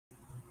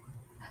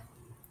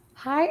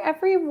Hi,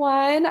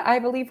 everyone. I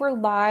believe we're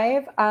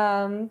live.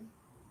 Probably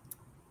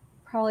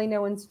no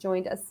one's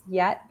joined us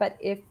yet, but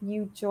if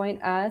you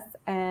join us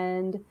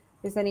and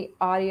there's any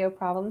audio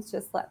problems,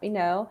 just let me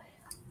know.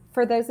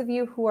 For those of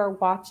you who are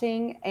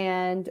watching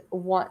and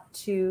want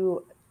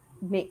to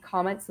make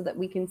comments so that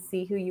we can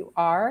see who you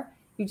are,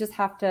 you just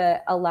have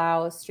to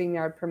allow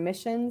StreamYard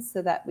permissions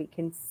so that we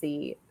can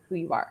see who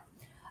you are.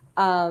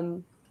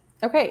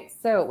 Okay,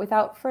 so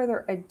without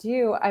further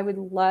ado, I would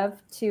love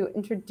to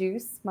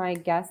introduce my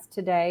guest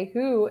today,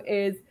 who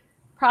is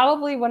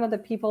probably one of the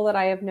people that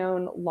I have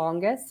known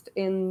longest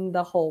in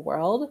the whole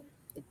world.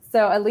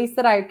 So, at least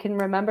that I can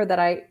remember that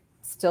I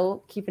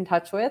still keep in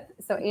touch with.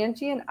 So,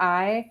 Angie and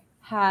I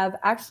have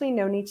actually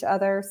known each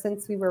other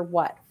since we were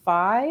what,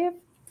 5?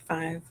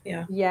 5,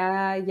 yeah.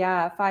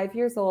 Yeah, 5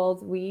 years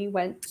old. We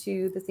went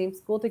to the same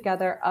school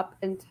together up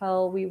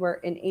until we were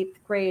in 8th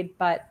grade,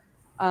 but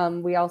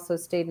we also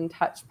stayed in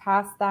touch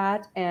past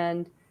that.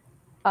 And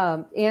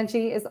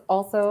Angie is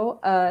also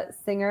a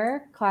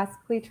singer,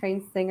 classically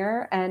trained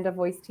singer, and a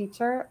voice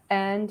teacher.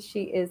 And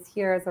she is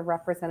here as a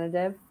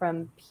representative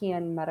from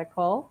PN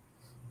Medical.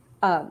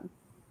 Um,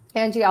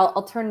 Angie,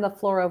 I'll turn the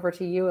floor over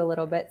to you a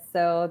little bit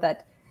so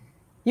that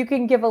you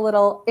can give a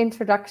little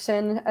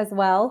introduction as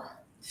well.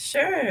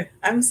 Sure.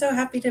 I'm so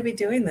happy to be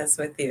doing this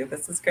with you.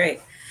 This is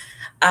great.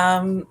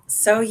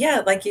 So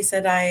yeah, like you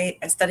said, I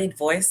studied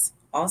voice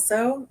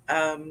also.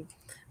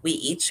 We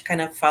each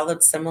kind of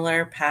followed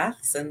similar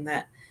paths in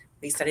that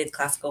we studied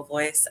classical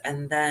voice,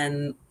 and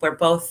then we're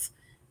both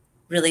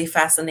really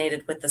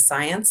fascinated with the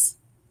science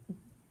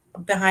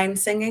behind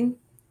singing.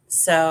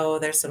 So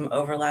there's some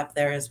overlap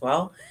there as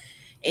well.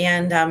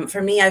 And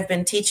for me, I've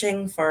been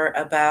teaching for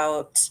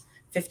about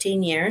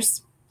 15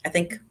 years. I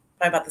think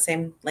probably about the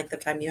same length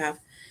of time you have.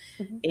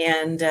 Mhm.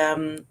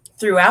 And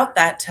throughout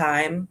that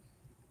time,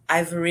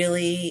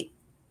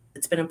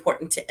 it's been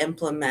important to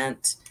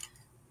implement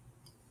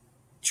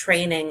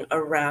training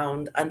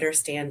around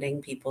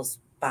understanding people's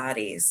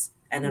bodies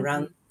and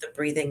around Mhm. the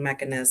breathing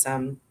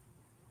mechanism.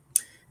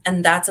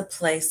 And that's a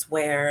place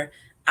where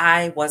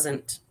I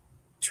wasn't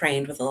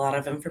trained with a lot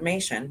of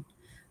information.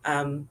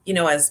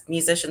 As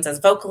musicians, as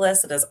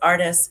vocalists, and as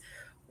artists,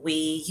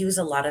 we use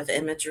a lot of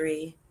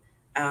imagery,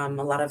 a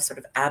lot of sort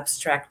of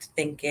abstract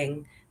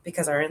thinking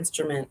because our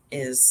instrument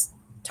is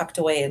tucked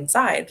away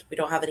inside. We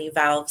don't have any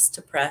valves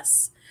to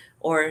press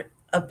or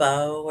a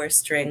bow or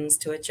strings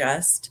to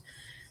adjust.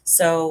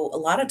 So a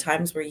lot of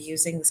times we're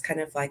using this kind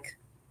of like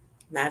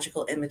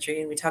magical imagery,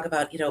 and we talk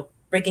about,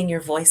 bringing your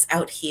voice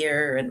out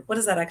here, and what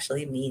does that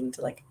actually mean to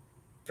like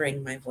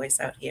bring my voice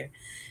out here?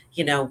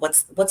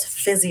 What's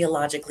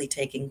physiologically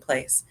taking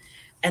place.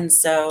 And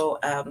so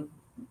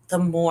the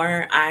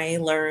more I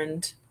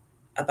learned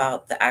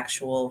about the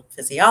actual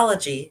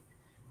physiology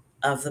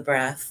of the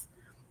breath,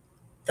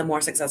 the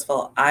more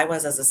successful I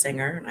was as a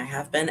singer, and I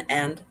have been,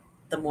 and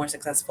the more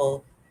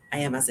successful I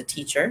am as a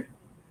teacher,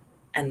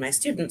 and my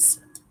students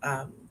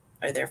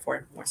are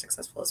therefore more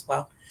successful as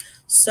well.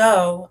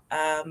 So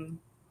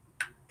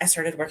I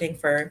started working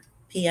for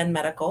PN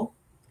Medical,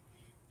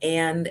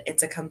 and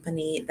it's a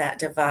company that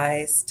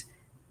devised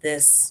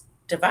this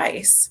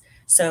device.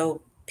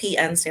 So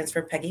PN stands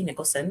for Peggy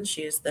Nicholson.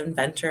 She is the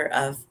inventor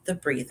of the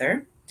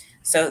breather.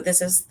 So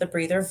this is the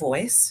breather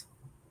voice.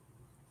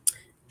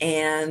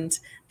 And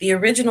the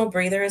original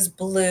breather is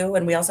blue,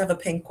 and we also have a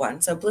pink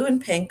one. So blue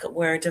and pink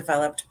were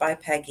developed by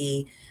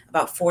Peggy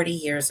about 40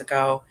 years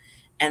ago,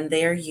 and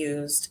they're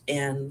used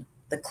in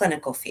the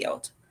clinical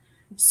field.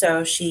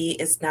 So she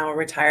is now a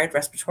retired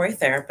respiratory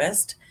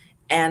therapist,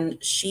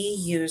 and she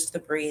used the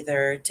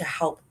breather to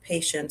help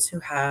patients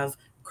who have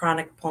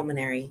chronic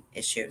pulmonary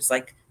issues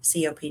like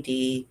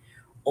COPD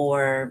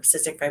or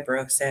cystic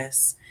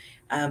fibrosis,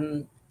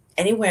 um,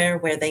 anywhere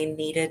where they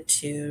needed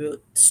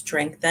to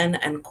strengthen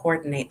and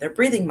coordinate their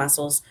breathing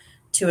muscles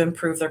to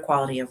improve their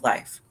quality of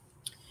life.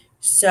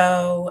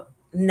 So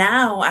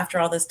now, after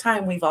all this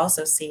time, we've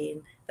also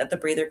seen that the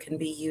breather can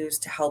be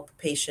used to help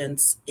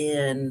patients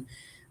in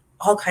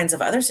all kinds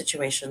of other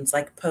situations,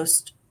 like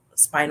post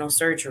spinal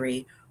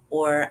surgery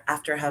or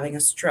after having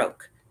a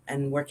stroke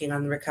and working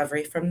on the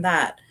recovery from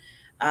that.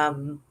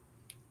 Um,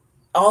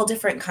 all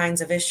different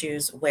kinds of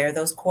issues where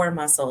those core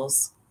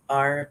muscles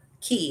are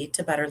key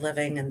to better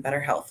living and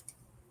better health.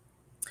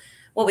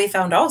 What we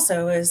found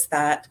also is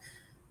that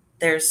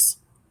there's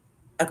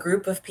a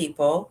group of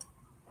people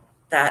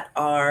that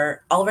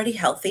are already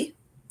healthy,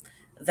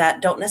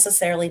 that don't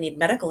necessarily need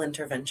medical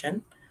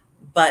intervention,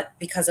 but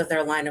because of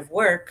their line of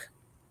work,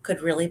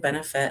 could really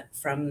benefit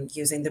from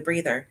using the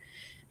breather.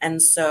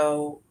 And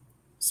so,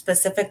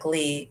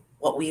 specifically,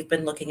 what we've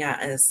been looking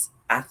at is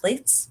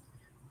athletes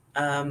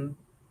um,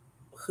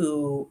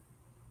 who,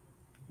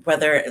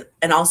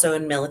 and also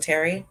in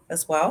military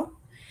as well,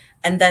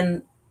 and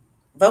then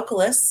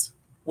vocalists,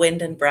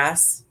 wind and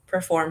brass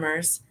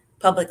performers,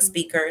 public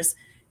speakers,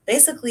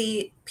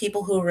 basically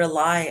people who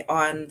rely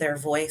on their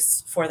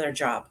voice for their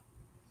job.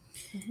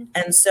 Mhm.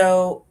 And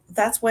so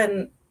that's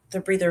when the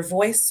breather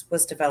voice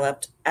was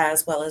developed,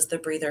 as well as the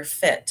breather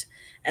fit.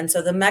 And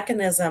so the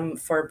mechanism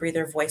for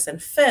breather voice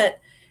and fit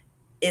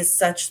is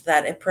such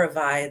that it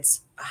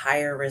provides a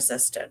higher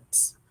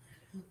resistance.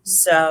 Mhm.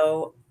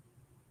 So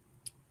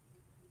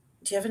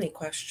do you have any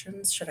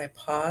questions? Should I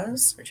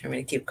pause or do you want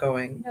me to keep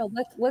going? No,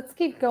 let's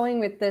keep going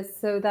with this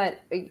so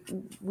that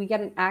we get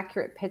an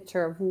accurate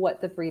picture of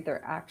what the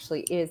breather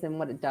actually is and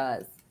what it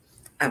does.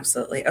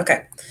 Absolutely.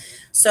 Okay.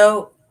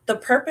 So the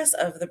purpose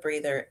of the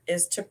breather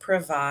is to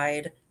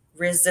provide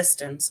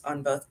resistance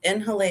on both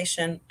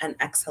inhalation and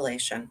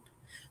exhalation.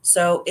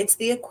 So it's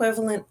the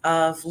equivalent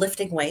of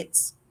lifting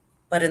weights,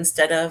 but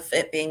instead of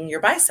it being your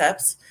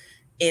biceps,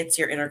 it's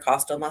your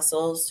intercostal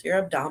muscles, your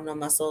abdominal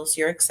muscles,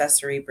 your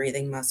accessory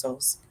breathing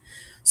muscles.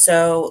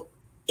 So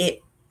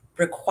it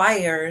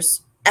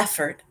requires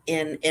effort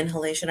in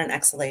inhalation and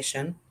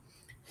exhalation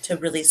to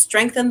really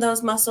strengthen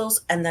those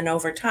muscles. And then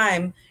over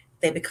time,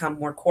 they become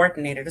more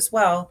coordinated as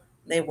well.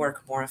 They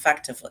work more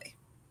effectively.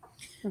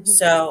 Mhm.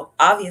 So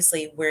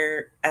obviously,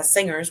 as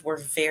singers, we're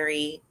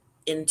very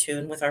in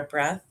tune with our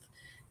breath.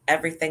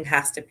 Everything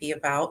has to be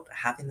about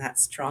having that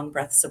strong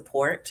breath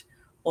support.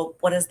 Well,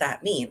 what does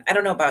that mean? I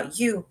don't know about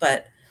you,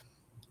 but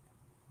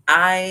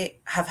I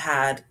have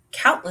had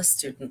countless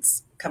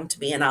students come to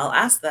me and I'll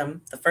ask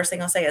them, the first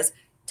thing I'll say is,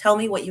 tell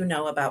me what you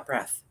know about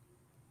breath.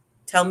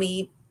 Tell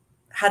me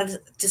how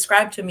to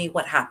describe to me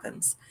what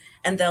happens.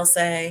 And they'll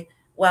say,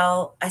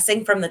 well, I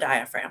sing from the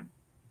diaphragm.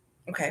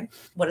 Okay,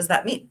 what does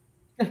that mean?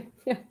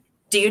 Yeah.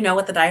 Do you know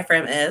what the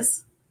diaphragm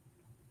is?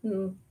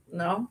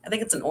 No. I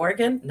think it's an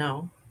organ.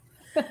 No.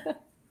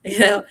 You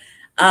know,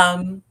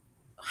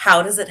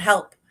 how does it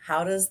help?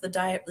 How does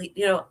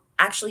the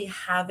actually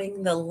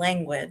having the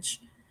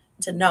language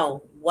to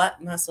know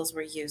what muscles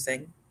we're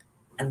using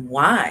and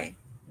why,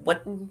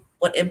 what Mhm.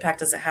 what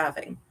impact is it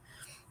having?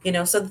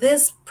 So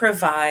this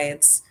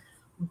provides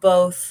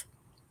both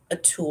a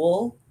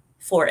tool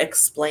for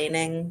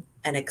explaining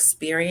and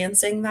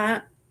experiencing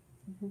that.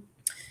 Mhm.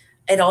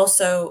 It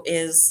also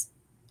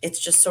it's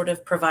just sort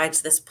of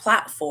provides this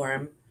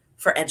platform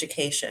for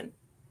education,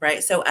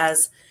 right? So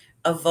as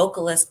a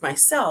vocalist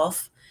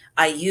myself,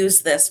 I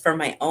use this for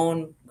my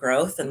own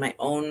growth and my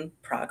own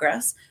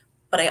progress,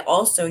 but I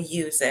also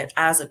use it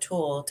as a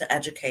tool to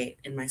educate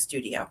in my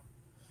studio.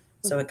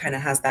 So it kind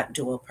of has that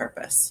dual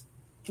purpose.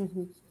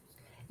 Mhm.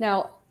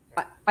 Now,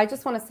 I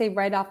just want to say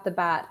right off the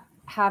bat,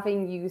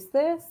 having used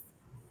this,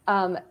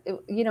 a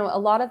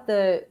lot of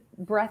the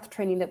breath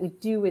training that we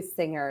do as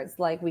singers,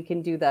 like we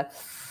can do the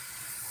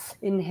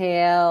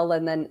inhale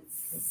and then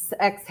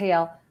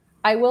exhale.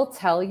 I will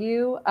tell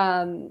you,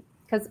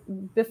 because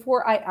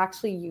before I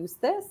actually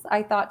used this,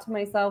 I thought to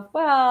myself,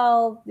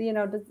 well,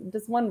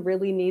 does one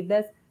really need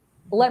this?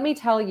 Let me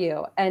tell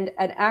you, and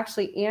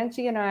actually,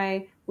 Angie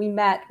and we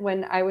met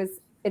when I was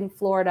in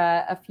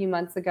Florida a few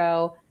months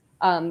ago,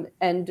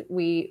 and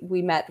we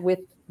met with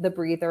the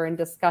breather and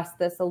discussed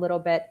this a little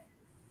bit.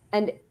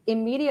 And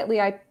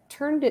immediately I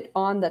turned it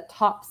on the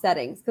top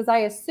settings because I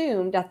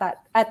assumed at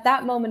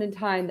that moment in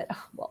time that,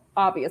 well,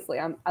 obviously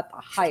I'm at the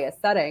highest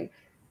setting.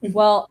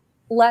 Well,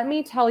 let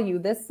me tell you,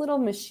 this little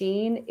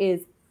machine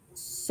is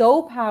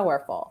so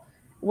powerful.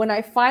 When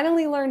I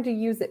finally learned to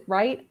use it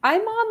right,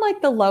 I'm on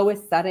like the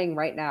lowest setting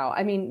right now.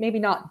 I mean, maybe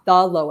not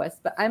the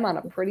lowest, but I'm on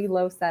a pretty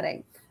low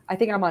setting. I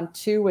think I'm on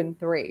 2 and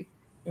 3.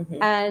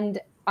 Mm-hmm. And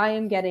I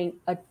am getting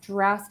a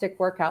drastic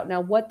workout.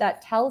 Now, what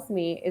that tells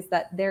me is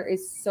that there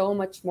is so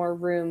much more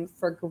room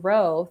for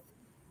growth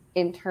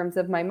in terms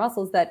of my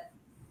muscles that,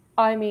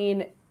 I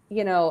mean,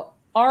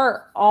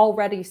 are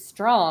already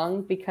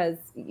strong because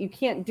you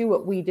can't do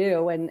what we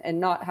do and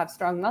not have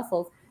strong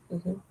muscles.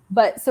 Mm-hmm.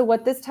 But so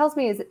what this tells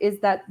me is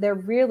that there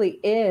really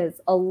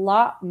is a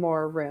lot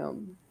more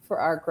room for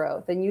our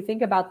growth. And you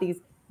think about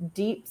these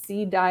deep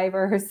sea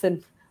divers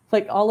and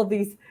like all of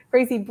these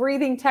crazy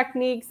breathing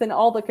techniques and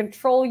all the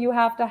control you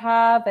have to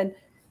have. And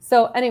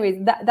so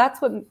anyways,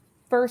 that's what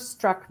first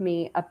struck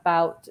me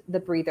about the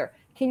breather.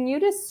 Can you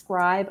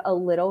describe a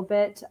little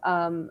bit,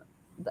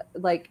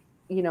 like,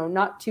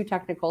 not too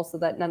technical so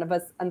that none of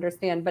us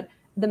understand, but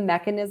the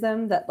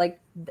mechanism that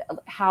like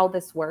how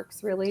this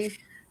works really?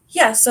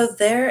 Yeah, so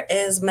there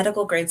is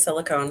medical grade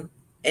silicone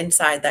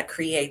inside that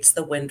creates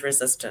the wind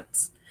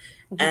resistance.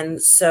 Mhm.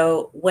 And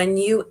so when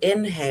you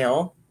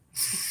inhale,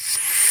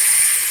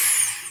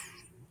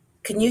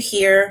 can you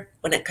hear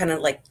when it kind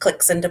of like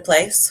clicks into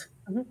place?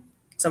 Mhm.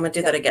 So I'm going to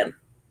do Yep. that again.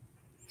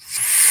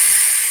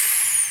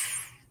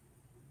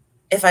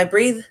 If I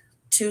breathe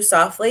too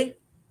softly,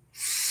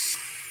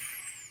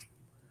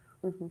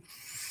 Mhm.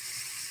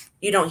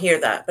 you don't hear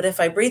that. But if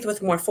I breathe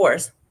with more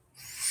force,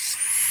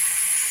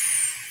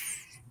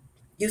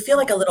 you feel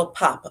like a little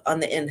pop on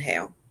the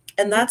inhale.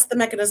 And that's the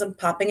mechanism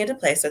popping into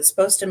place. So it's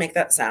supposed to make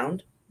that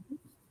sound.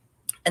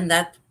 And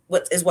that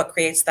what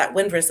creates that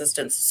wind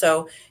resistance.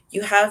 So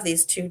you have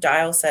these two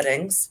dial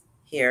settings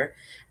here,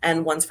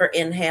 and one's for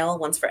inhale,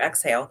 one's for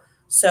exhale.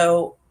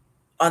 So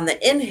on the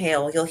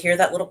inhale, you'll hear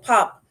that little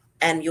pop,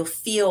 and you'll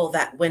feel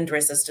that wind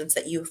resistance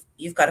that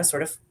you've got to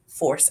sort of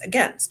force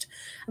against.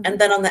 Mhm. And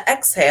then on the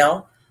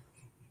exhale,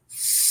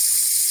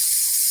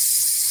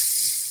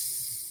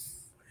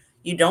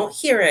 you don't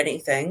hear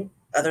anything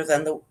other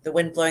than the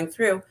wind blowing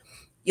through.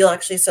 You'll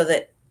actually, so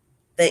that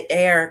the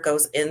air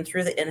goes in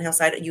through the inhale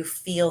side, and you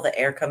feel the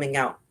air coming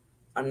out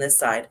on this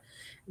side.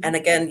 And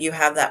again, you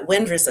have that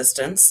wind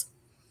resistance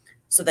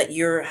so that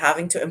you're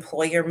having to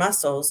employ your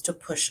muscles to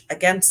push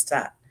against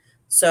that.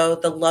 So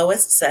the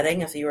lowest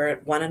setting, if you were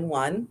at 1 and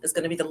 1, is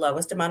going to be the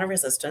lowest amount of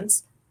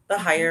resistance. The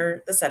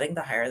higher the setting,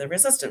 the higher the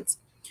resistance.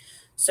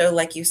 So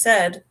like you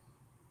said,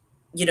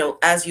 you know,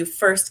 as you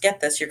first get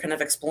this, you're kind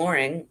of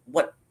exploring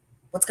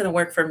what's going to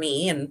work for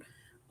me and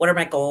what are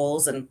my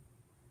goals. And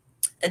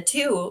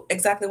two,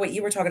 exactly what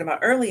you were talking about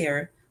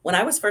earlier, when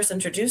I was first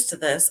introduced to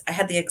this, I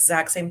had the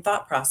exact same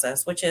thought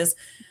process, which is,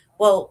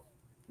 well,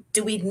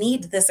 do we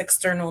need this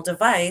external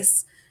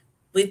device?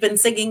 We've been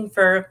singing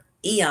for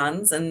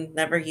eons and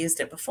never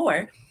used it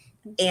before.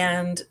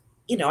 And,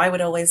 you know, I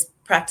would always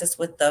practice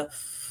with the,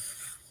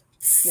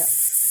 Yeah.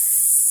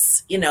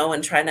 you know,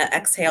 and trying to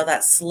exhale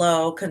that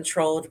slow,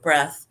 controlled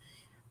breath.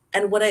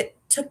 And what it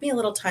took me a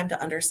little time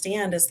to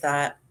understand is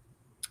that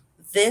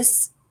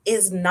this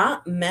is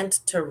not meant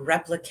to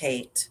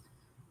replicate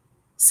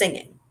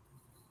singing,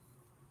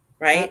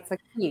 right?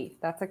 That's a key.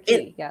 That's a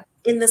In, key. Yeah.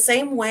 in the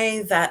same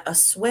way that a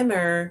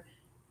swimmer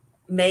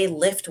may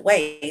lift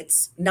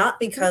weights, not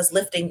because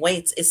lifting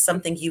weights is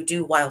something you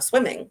do while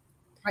swimming,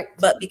 Right.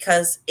 but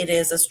because it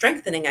is a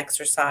strengthening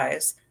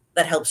exercise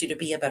that helps you to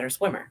be a better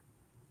swimmer.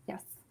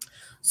 Yes.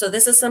 So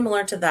this is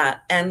similar to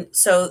that. And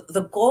so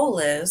the goal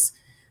is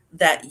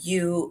that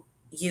you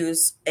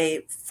use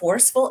a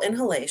forceful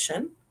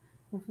inhalation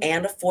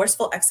and a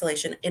forceful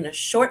exhalation in a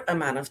short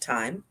amount of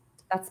time.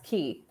 That's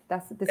key.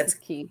 This is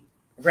key.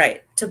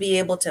 Right. To be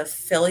able to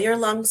fill your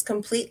lungs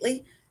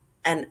completely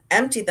and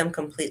empty them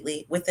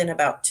completely within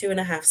about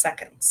 2.5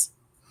 seconds.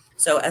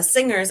 So as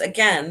singers,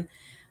 again,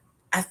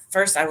 at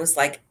first I was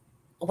like,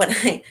 when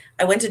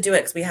I went to do it,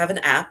 because we have an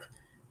app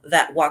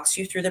that walks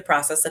you through the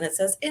process, and it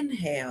says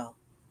inhale,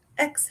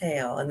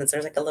 exhale, and then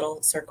there's like a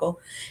little circle,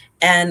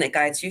 and it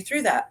guides you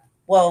through that.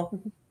 Well,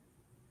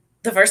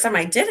 the first time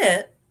I did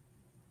it,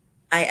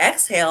 I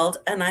exhaled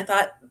and I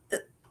thought,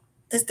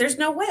 there's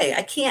no way.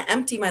 I can't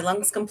empty my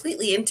lungs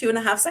completely in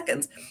 2.5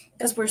 seconds,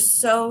 because we're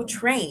so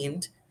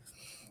trained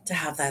to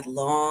have that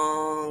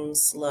long,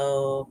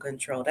 slow,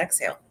 controlled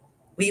exhale.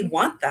 We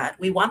want that.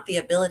 We want the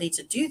ability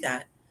to do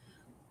that.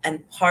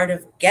 And part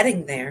of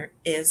getting there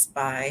is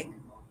by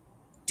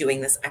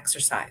doing this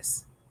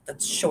exercise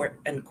that's short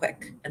and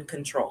quick and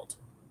controlled.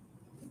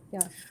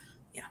 Yeah.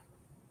 Yeah.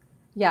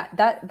 Yeah,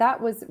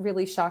 that was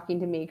really shocking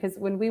to me, because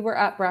when we were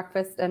at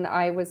breakfast and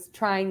I was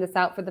trying this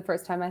out for the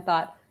first time, I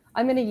thought,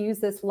 I'm going to use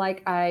this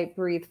like I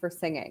breathe for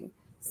singing.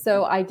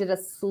 So I did a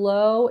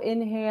slow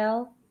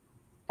inhale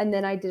and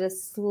then I did a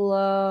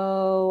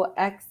slow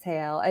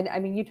exhale. And I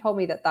mean, you told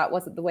me that that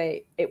wasn't the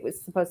way it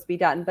was supposed to be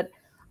done, but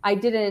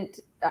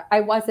I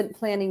wasn't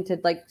planning to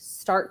like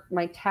start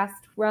my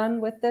test run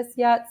with this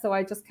yet. So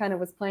I just kind of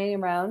was playing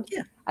around.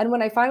 Yeah. And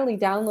when I finally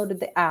downloaded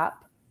the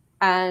app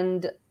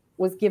and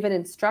was given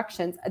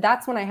instructions,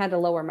 that's when I had to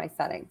lower my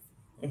settings,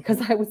 because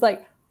I was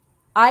like,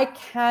 I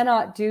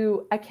cannot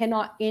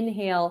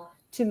inhale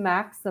to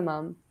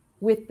maximum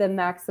with the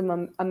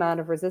maximum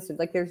amount of resistance.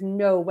 Like there's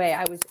no way.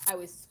 I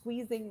was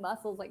squeezing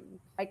muscles, like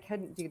I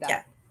couldn't do that.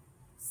 Yeah.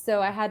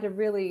 So I had to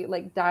really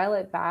like dial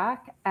it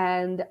back,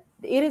 and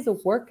it is a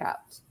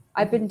workout.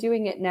 I've been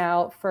doing it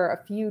now for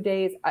a few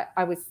days.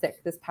 I was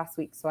sick this past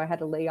week, so I had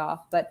to lay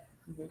off, but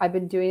I've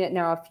been doing it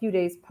now a few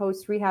days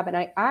post rehab, and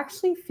I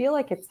actually feel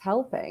like it's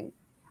helping,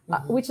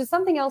 which is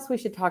something else we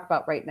should talk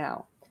about right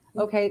now.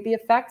 Okay. The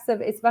effects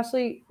of,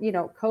 especially, you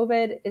know,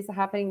 COVID is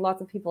happening.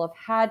 Lots of people have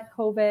had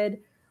COVID.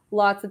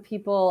 Lots of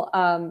people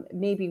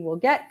maybe will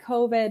get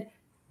COVID.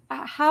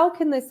 How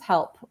can this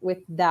help with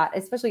that,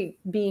 especially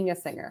being a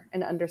singer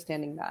and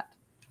understanding that?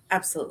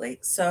 Absolutely.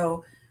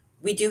 So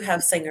we do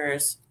have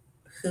singers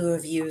who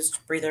have used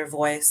Breather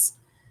Voice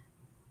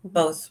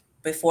both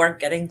before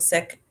getting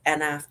sick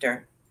and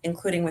after,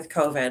 including with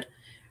COVID.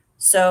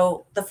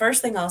 So the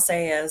first thing I'll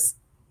say is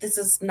this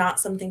is not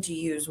something to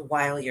use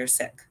while you're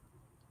sick,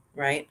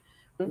 right?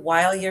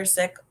 While you're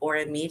sick or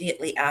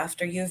immediately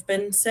after you've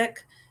been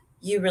sick,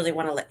 you really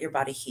want to let your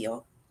body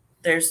heal.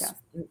 There's,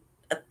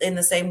 in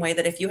the same way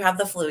that if you have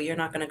the flu, you're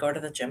not going to go to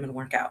the gym and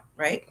work out,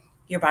 right?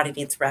 Your body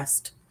needs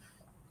rest,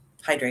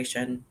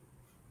 hydration,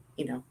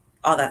 you know,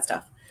 all that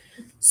stuff.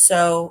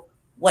 So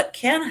what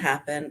can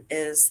happen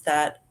is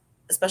that,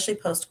 especially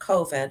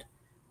post-COVID,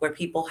 where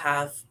people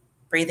have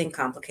breathing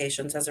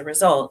complications as a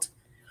result,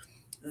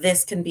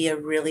 this can be a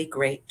really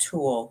great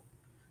tool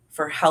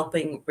for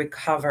helping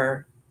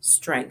recover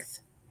strength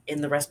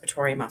in the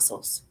respiratory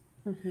muscles.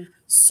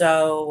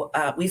 So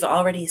we've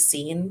already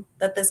seen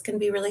that this can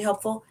be really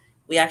helpful.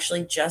 We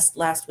actually just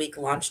last week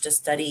launched a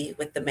study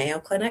with the Mayo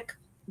Clinic.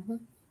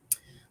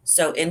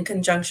 So in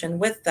conjunction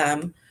with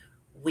them,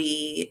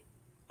 we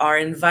are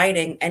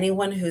inviting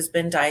anyone who's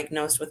been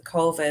diagnosed with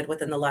COVID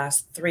within the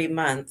last 3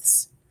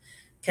 months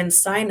can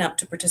sign up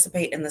to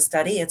participate in the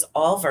study. It's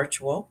all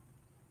virtual.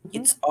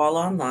 It's all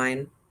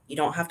online. You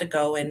don't have to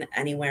go in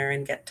anywhere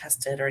and get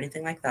tested or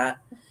anything like that.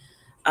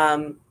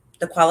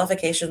 The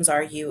qualifications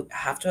are you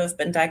have to have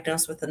been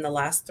diagnosed within the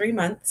last 3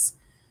 months.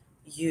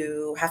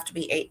 you have to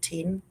be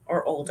 18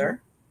 or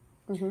older.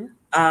 Mm-hmm.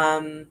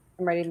 Um,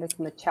 I'm writing this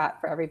in the chat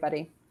for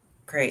everybody.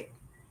 Great.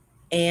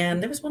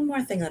 And there was one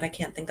more thing that I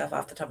can't think of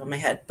off the top of my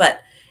head.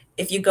 But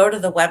if you go to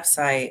the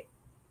website,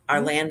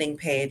 our landing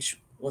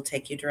page will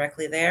take you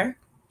directly there.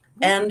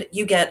 And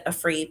you get a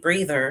free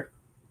breather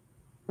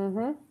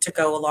to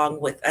go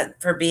along with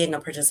for being a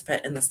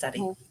participant in the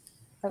study.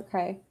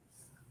 Okay.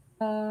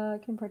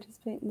 Can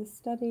participate in the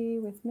study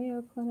with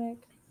Mayo Clinic.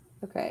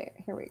 Okay,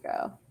 here we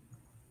go.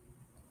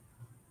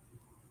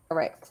 All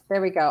right,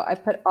 there we go. I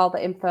put all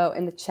the info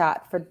in the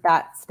chat for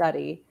that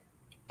study.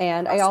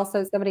 And awesome. I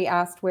also, somebody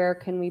asked, where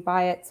can we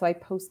buy it? So I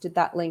posted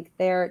that link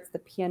there. It's the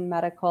PN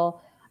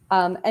Medical.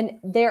 And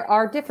there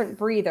are different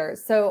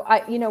breathers. So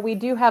we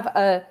do have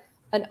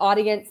an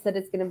audience that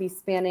is going to be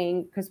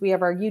spanning, because we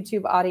have our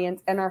YouTube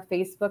audience and our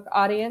Facebook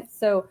audience.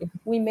 So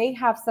we may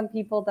have some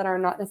people that are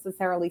not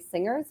necessarily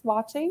singers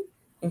watching.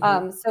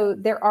 So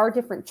there are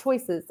different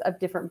choices of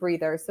different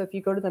breathers. So if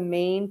you go to the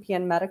main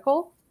PN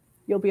Medical,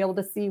 you'll be able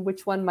to see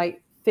which one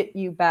might fit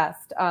you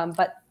best.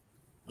 But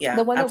yeah,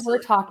 the one absolutely.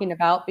 That we're talking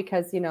about,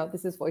 because,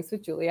 this is Voice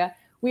with Julia,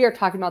 we are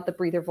talking about the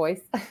breather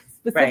voice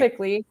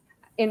specifically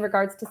in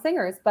regards to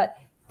singers. But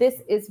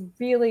this is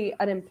really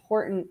an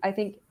important, I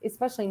think,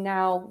 especially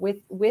now with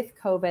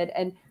COVID.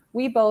 And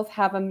we both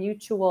have a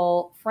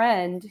mutual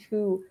friend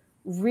who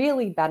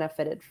really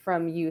benefited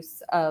from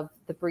use of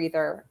the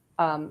breather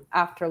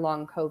after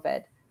long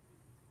COVID.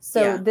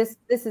 So this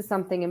is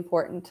something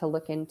important to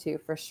look into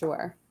for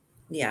sure.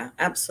 Yeah,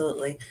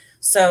 absolutely.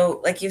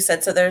 So like you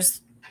said, so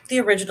there's the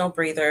original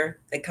breather.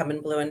 They come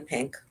in blue and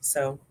pink.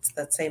 So it's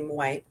that same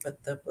white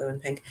with the blue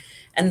and pink.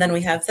 And then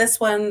we have this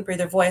one,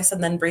 breather voice,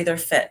 and then breather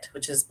fit,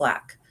 which is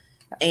black.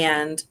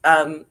 And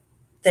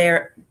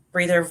their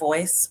breather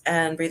voice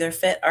and breather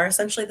fit are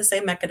essentially the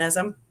same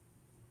mechanism.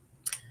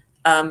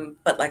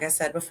 But like I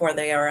said before,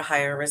 they are a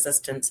higher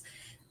resistance.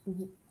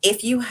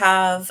 If you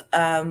have,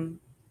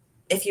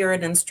 if you're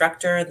an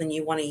instructor and then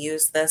you want to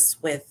use this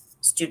with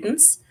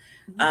students,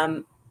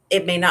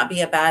 it may not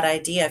be a bad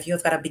idea if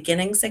you've got a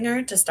beginning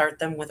singer to start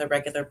them with a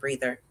regular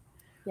breather.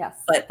 Yes,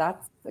 but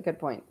that's a good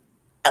point.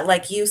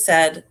 Like you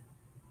said,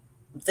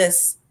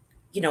 this,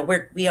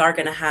 we are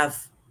going to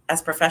have,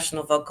 as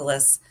professional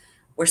vocalists,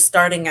 we're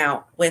starting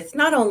out with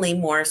not only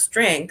more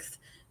strength,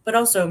 but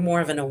also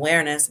more of an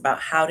awareness about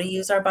how to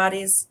use our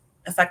bodies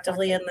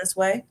effectively in this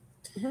way.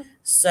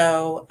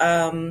 So,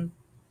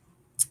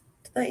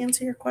 did that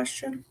answer your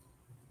question?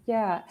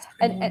 Yeah.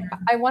 And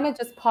I want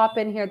to just pop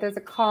in here. There's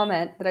a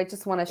comment that I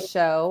just want to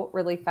show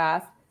really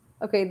fast.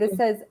 Okay. This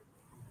says,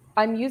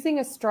 I'm using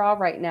a straw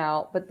right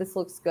now, but this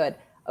looks good.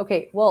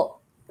 Okay.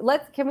 Well,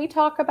 can we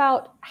talk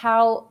about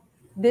how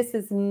this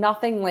is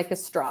nothing like a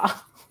straw?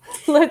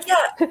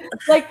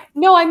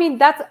 No, I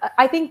mean,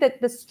 I think that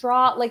the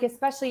straw, like,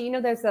 especially,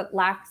 there's a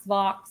Lax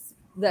Vox,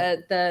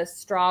 the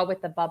straw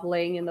with the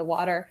bubbling in the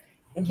water.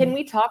 Can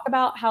we talk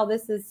about how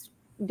this is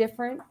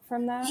different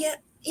from that?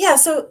 Yeah.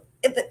 So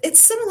it's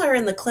similar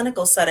in the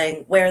clinical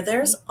setting, where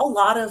there's a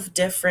lot of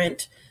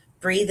different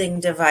breathing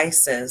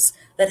devices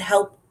that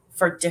help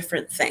for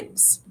different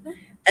things.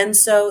 And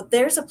so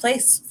there's a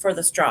place for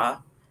the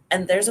straw,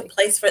 and there's a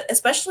place for,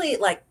 especially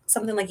like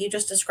something like you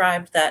just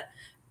described, that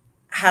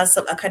has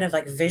a kind of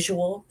like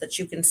visual that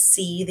you can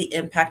see the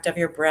impact of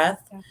your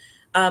breath.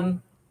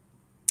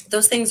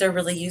 Those things are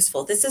really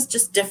useful. This is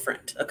just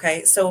different.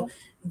 Okay. So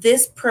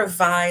this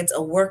provides a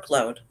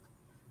workload,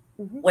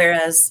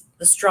 whereas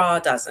the straw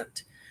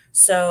doesn't.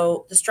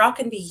 So the straw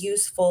can be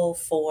useful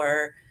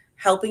for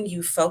helping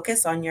you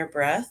focus on your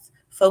breath,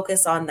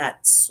 focus on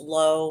that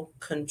slow,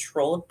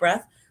 controlled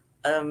breath,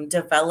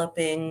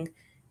 developing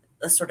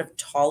a sort of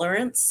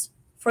tolerance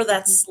for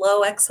that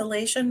slow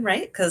exhalation,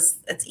 right? Because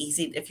it's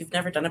easy, if you've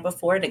never done it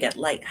before, to get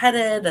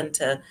lightheaded and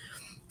to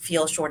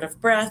feel short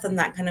of breath and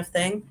that kind of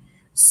thing.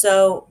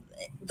 So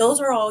those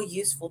are all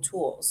useful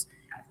tools.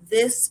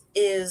 This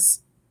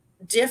is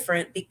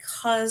different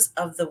because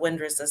of the wind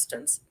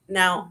resistance.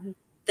 Now,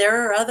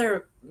 there are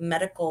other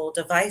medical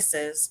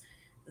devices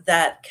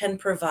that can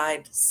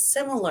provide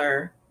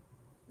similar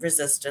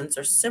resistance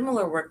or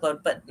similar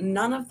workload, but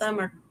none of them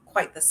are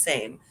quite the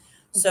same.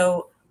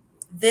 So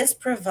this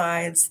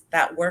provides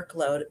that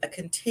workload, a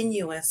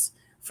continuous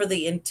for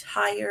the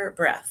entire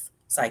breath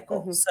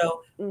cycle.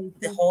 So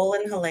the whole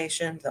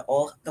inhalation, the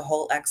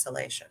whole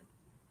exhalation,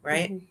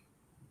 right?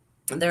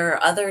 There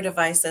are other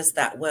devices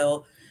that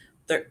will,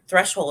 the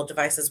threshold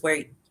devices,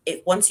 where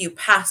once you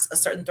pass a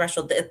certain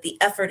threshold, the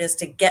effort is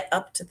to get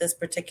up to this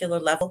particular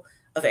level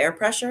of air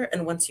pressure.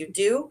 And once you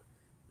do,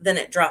 then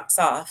it drops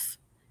off.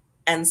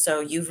 And so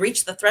you've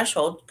reached the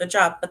threshold, good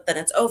job, but then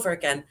it's over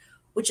again,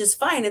 which is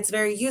fine. It's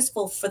very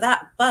useful for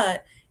that,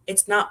 but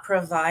it's not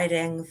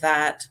providing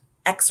that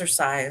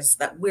exercise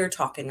that we're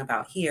talking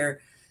about here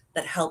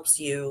that helps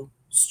you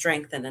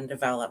strengthen and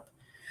develop.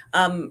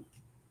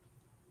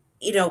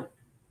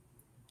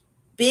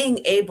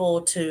 Being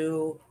able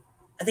to,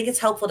 I think it's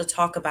helpful to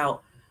talk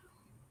about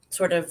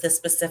sort of the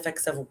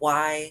specifics of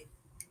why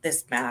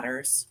this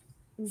matters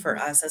for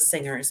us as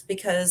singers,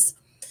 because,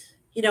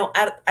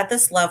 at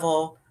this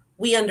level,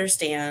 we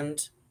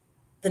understand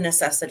the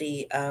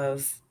necessity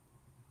of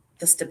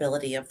the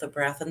stability of the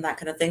breath and that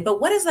kind of thing.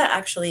 But what does that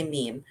actually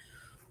mean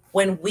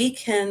when we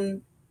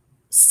can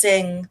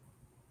sing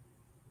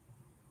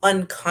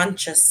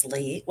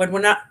unconsciously, when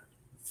we're not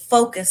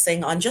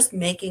focusing on just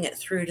making it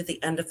through to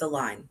the end of the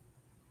line,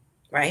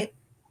 right?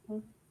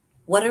 Mhm.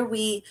 What are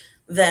we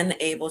then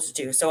able to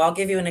do? So I'll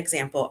give you an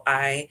example.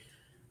 I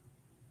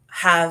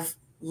have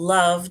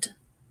loved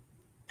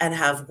and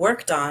have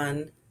worked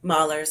on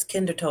Mahler's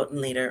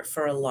Kindertotenlieder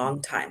for a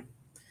long time.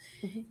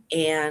 Mhm.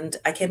 And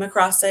I came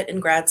across it in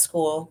grad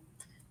school,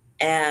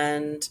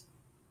 and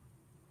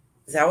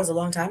that was a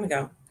long time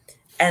ago.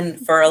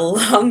 And for a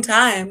long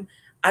time,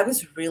 I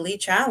was really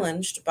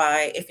challenged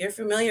by, if you're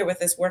familiar with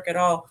this work at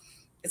all,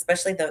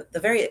 especially the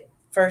very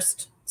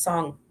first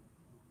song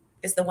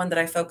is the one that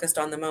I focused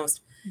on the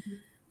most. Mhm.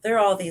 There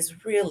are all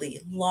these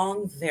really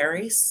long,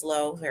 very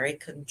slow, very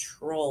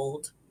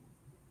controlled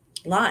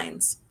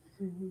lines.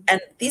 Mhm.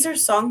 And these are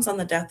songs on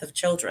the death of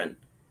children.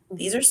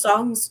 These Mhm. are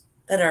songs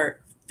that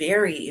are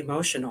very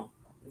emotional,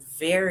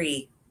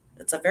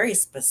 it's a very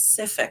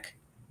specific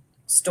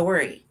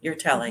story you're Mhm.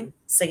 telling,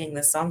 singing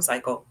this song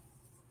cycle.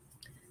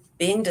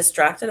 Being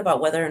distracted about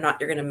whether or not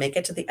you're going to make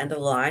it to the end of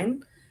the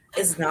line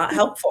is not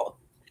helpful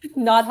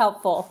Not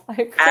helpful. I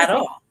at agree.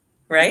 all,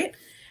 right?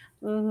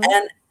 Mhm.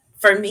 And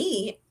for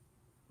me,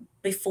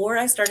 before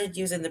I started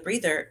using the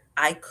breather,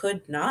 I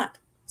could not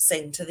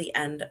sing to the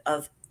end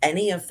of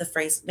any of the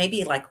phrases,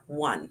 maybe like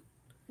one,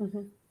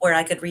 Mhm. where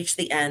I could reach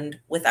the end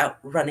without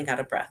running out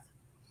of breath.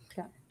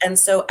 Yeah. And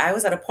so I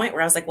was at a point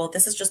where I was like, well,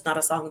 this is just not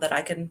a song that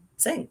I can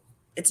sing.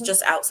 It's Mhm.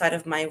 just outside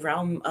of my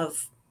realm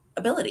of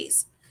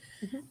abilities.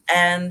 Mhm.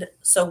 And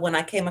so when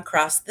I came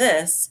across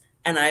this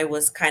and I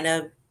was kind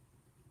of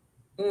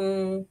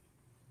mm,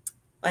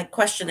 like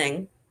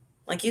questioning,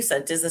 like you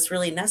said, is this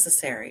really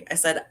necessary? I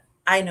said,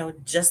 I know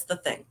just the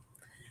thing.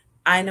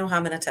 I know how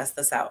I'm going to test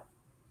this out.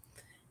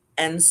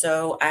 And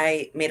so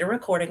I made a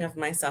recording of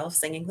myself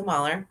singing the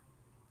Mahler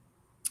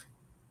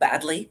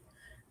badly.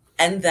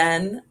 And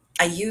then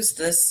I used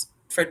this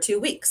for 2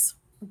 weeks,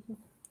 Mhm.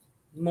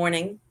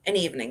 morning and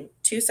evening,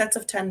 2 sets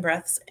of 10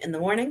 breaths in the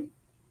morning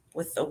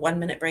with a 1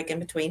 minute break in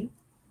between,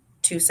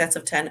 2 sets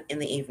of 10 in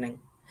the evening,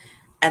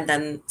 and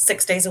then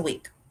 6 days a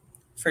week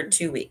for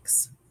 2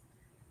 weeks.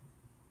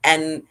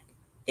 And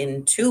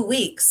in 2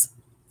 weeks,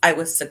 I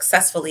was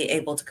successfully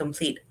able to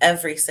complete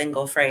every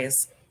single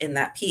phrase in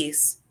that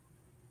piece,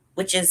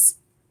 which is,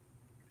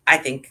 I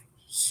think,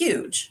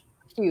 huge.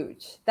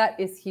 Huge. That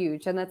is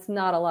huge, and that's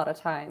not a lot of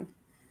time.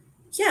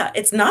 Yeah,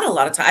 it's not a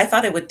lot of time. I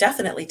thought it would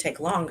definitely take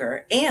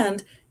longer.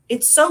 And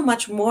it's so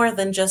much more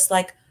than just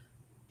like,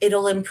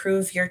 it'll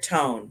improve your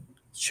tone.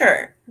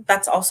 Sure,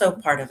 that's also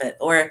Mhm. part of it.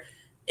 Or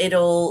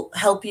it'll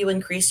help you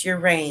increase your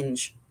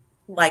range.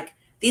 Yeah. Like,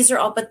 these are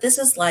all, but this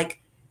is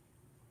like,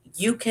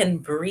 you can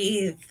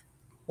breathe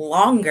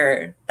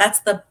longer. That's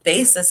the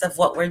basis of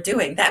what we're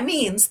doing. That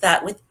means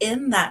that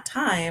within that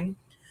time,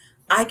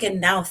 I can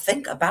now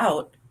think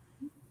about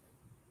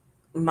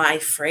my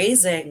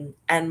phrasing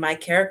and my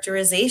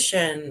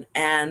characterization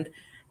and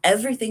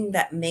everything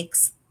that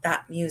makes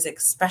that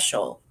music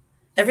special,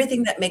 Mhm.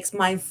 everything that makes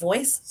my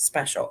voice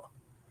special.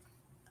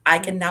 I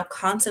Yeah. can now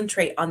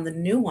concentrate on the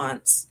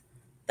nuance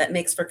that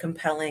makes for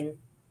compelling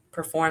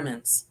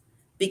performance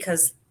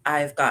because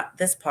I've got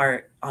this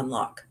part on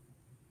lock,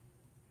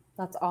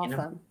 That's you know?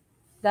 awesome.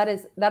 That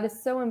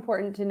is so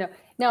important to know.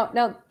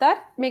 Now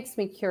that makes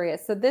me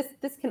curious. So this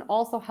can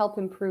also help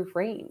improve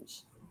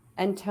range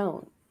and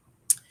tone.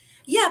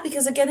 Yeah,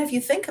 because again, if you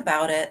think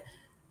about it,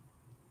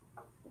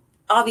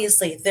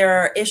 obviously there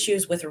are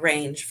issues with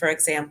range, for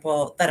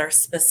example, that are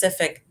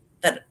specific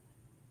that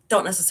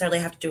don't necessarily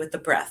have to do with the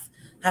breath,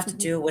 have to Mhm.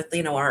 do with,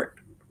 our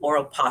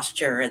oral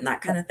posture and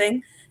that Yeah. kind of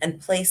thing and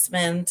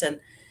placement. And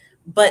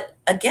but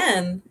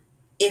again,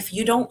 if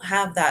you don't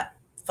have that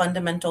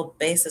fundamental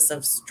basis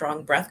of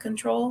strong breath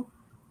control,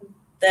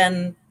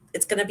 then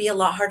it's going to be a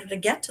lot harder to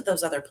get to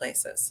those other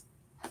places.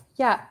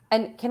 Yeah,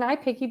 and can I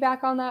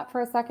piggyback on that for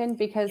a second?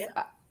 Because,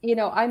 Yeah.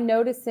 I'm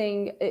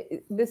noticing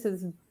this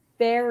is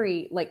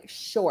very like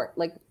short,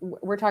 like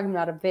we're talking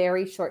about a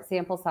very short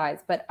sample size,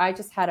 but I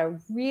just had a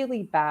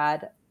really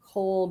bad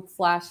cold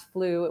slash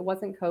flu. It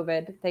wasn't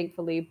COVID,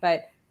 thankfully,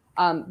 but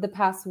the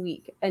past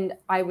week, and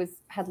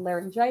had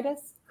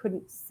laryngitis,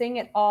 couldn't sing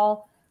at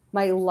all.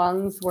 My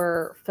lungs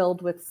were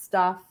filled with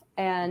stuff,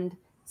 and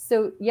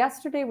so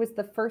yesterday was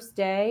the first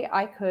day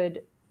I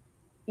could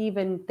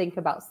even think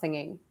about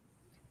singing.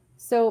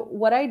 So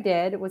what I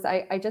did was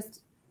I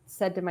just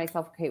said to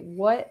myself, okay,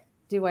 what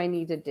do I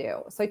need to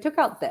do? So I took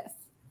out this.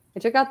 I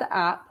took out the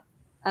app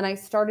and I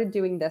started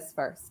doing this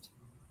first.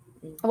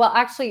 Mm, Well,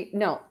 actually,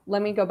 no,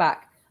 let me go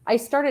back. I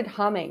started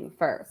humming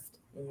first.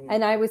 mm,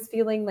 And I was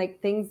feeling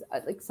like things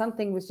like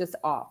something was just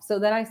off. So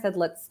then I said,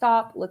 let's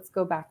stop, let's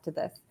go back to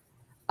this.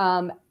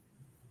 Um,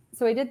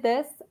 so I did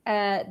this,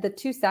 the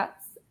 2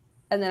 sets,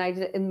 and then I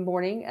did it in the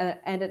morning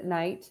and at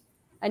night.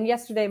 And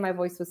yesterday my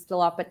voice was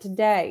still off, but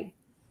today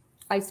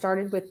I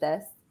started with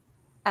this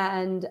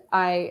and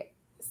I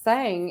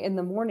sang in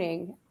the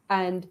morning,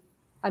 and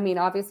I mean,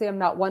 obviously I'm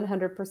not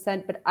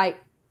 100%, but I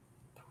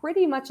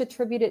pretty much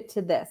attribute it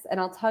to this. And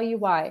I'll tell you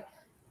why.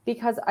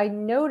 Because I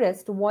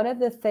noticed one of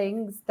the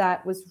things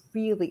that was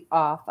really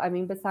off, I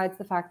mean, besides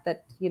the fact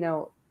that,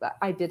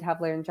 I did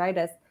have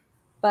laryngitis,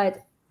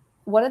 but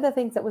one of the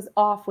things that was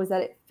off was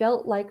that it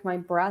felt like my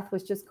breath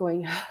was just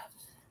going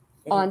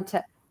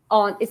Mhm.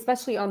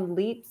 especially on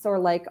leaps or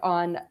like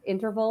on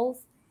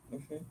intervals.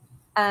 Mhm.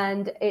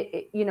 And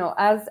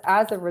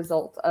as a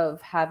result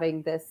of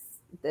having this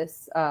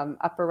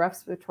upper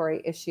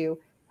respiratory issue.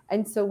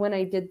 And so when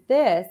I did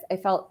this, I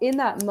felt in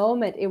that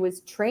moment it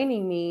was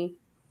training me,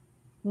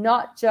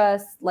 not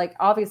just like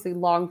obviously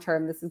long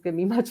term, this is going to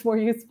be much more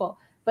useful,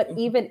 but Mhm.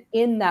 even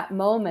in that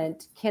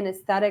moment,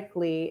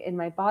 kinesthetically in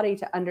my body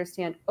to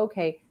understand,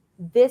 okay,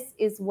 this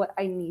is what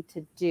I need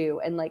to do.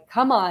 And like,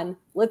 come on,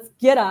 let's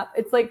get up.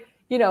 It's like,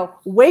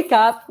 wake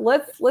up,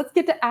 let's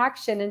get to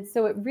action. And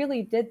so it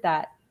really did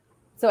that.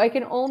 So I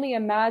can only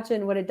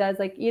imagine what it does.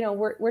 Like,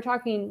 we're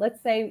talking, let's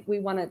say we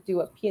want to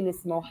do a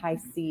pianissimo high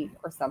C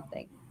or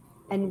something.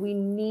 And we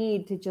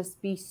need to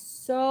just be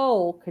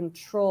so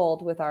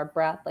controlled with our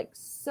breath, like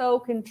so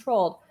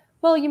controlled.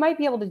 Well, you might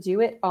be able to do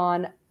it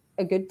on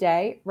a good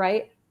day,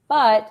 right?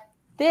 But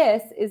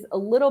this is a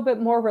little bit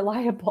more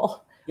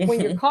reliable when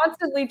you're Mhm.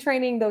 constantly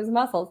training those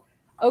muscles.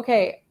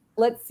 Okay,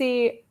 let's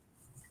see.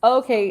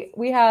 Okay,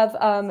 we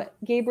have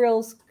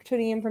Gabriel's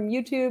tuning in from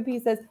YouTube. He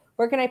says,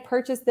 "Where can I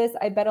purchase this?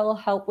 I bet it'll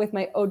help with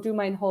my Oh, do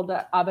mein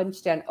Holder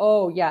Abendstern."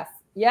 Oh, yes.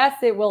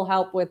 Yes, it will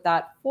help with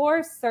that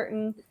for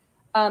certain.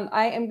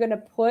 I am going to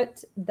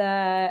put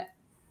the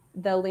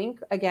link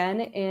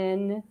again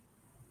in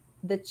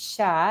the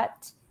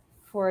chat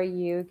for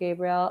you,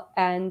 Gabriel.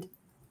 And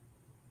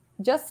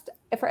just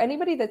for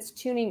anybody that's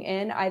tuning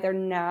in either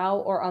now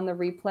or on the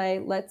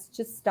replay, let's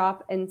just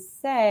stop and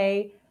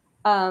say,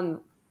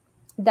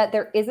 that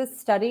there is a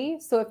study.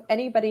 So if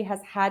anybody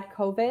has had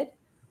COVID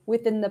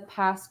within the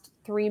past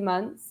 3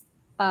 months,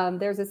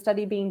 there's a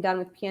study being done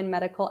with PN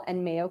Medical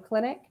and Mayo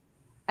Clinic,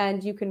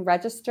 and you can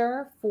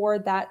register for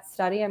that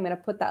study. I'm going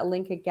to put that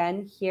link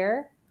again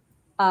here.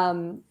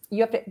 You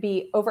have to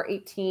be over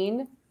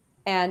 18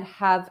 and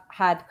have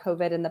had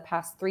COVID in the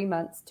past 3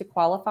 months to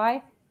qualify.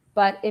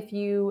 But if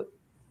you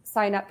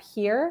sign up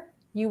here,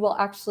 you will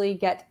actually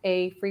get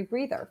a free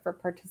breather for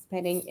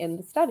participating in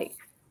the study.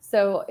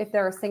 So if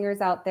there are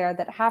singers out there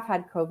that have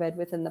had COVID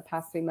within the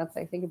past 3 months,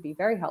 I think it'd be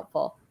very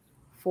helpful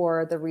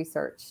for the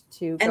research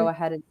to go And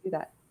ahead and do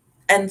that.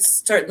 and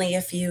certainly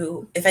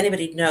if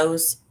anybody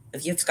knows,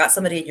 if you've got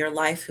somebody in your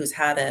life who's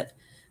had it,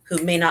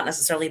 who may not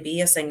necessarily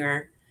be a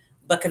singer,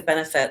 but could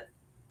benefit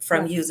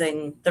from Yes.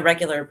 using the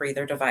regular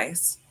breather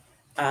device,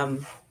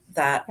 um,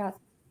 that Yes.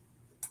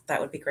 that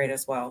would be great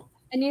as well.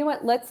 And you know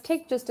what? Let's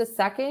take just a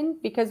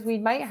second because we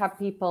might have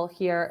people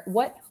here.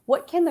 What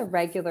can the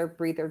regular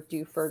breather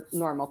do for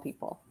normal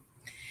people?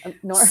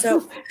 So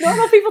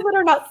Normal people that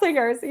are not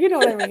singers. You know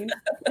what I mean?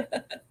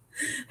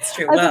 it's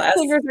true. As Well, if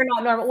singers are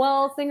not normal.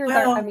 Well, singers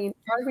are. I well, mean,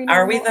 are we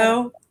are we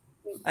normal?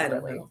 though? I Not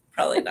don't really. know.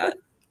 Probably not.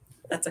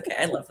 That's okay.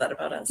 I love that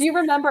about Do us. you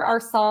remember our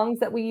songs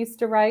that we used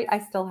to write? I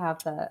still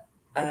have the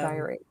Um,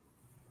 diary.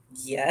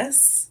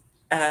 yes.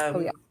 Oh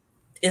yeah,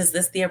 Is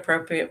this the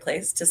appropriate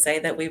place to say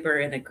that we were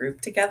in a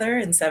group together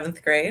in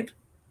seventh grade?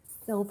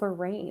 Silver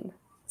Rain.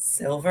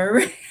 Silver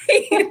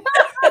Rain.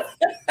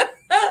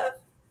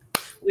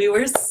 We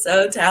were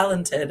so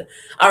talented.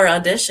 Our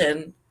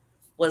audition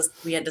was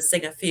we had to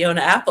sing a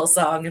Fiona Apple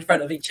song in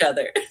front of each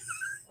other.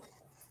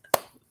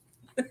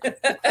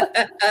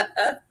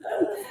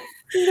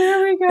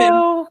 There we And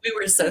go. we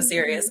were so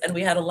serious and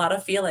we had a lot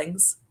of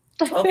feelings.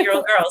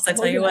 12-year-old girls, I Oh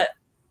tell you yeah. what.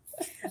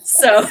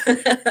 So,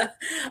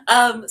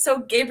 so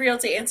Gabriel,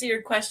 to answer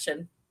your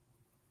question,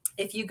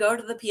 if you go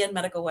to the PN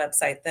Medical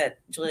website that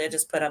Julia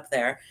just put up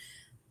there,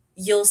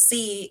 you'll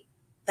see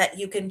that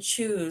you can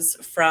choose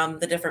from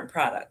the different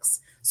products.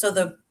 So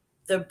the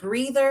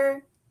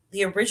breather,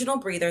 the original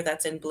breather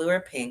that's in blue or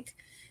pink,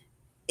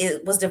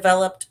 it was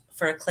developed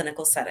for a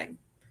clinical setting.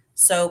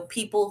 So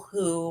people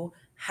who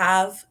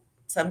have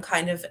some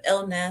kind of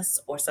illness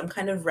or some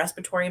kind of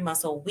respiratory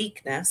muscle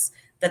weakness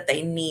that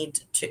they need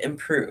to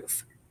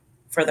improve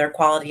for their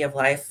quality of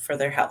life, for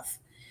their health.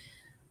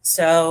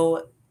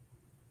 So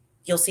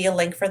you'll see a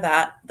link for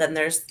that. Then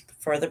there's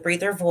for the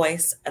breather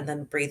voice and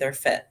then breather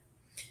fit.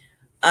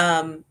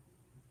 Um,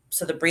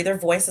 so the breather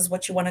voice is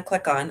what you want to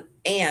click on.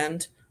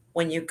 And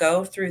when you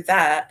go through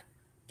that,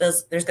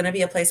 there's going to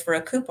be a place for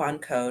a coupon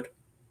code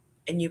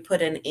and you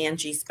put in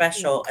Angie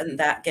special and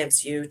that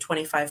gives you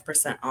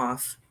 25%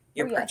 off Oh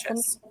your yes, let me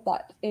purchase. put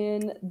that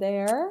in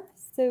there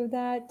so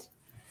that,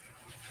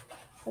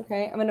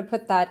 okay, I'm going to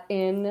put that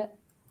in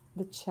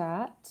the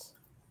chat.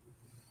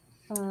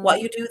 While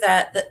you do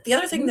that, the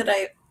other thing Mhm.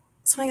 that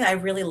something that I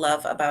really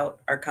love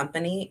about our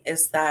company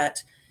is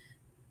that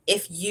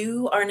if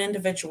you are an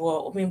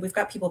individual, I mean, we've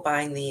got people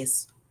buying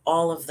these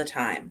all of the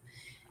time.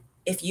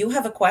 If you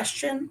have a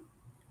question,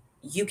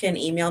 you can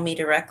email me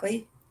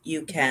directly.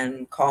 You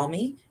can call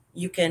me.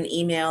 You can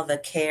email the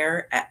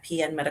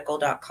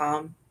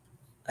care@pnmedical.com.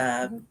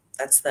 Uh, Mhm.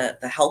 that's the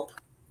help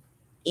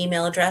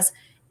email address.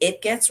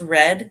 it gets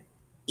read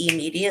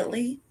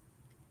immediately.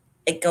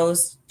 It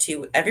goes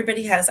to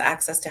everybody has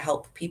access to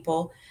help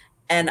people.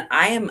 And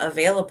I am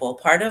available.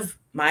 Part of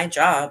my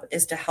job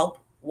is to help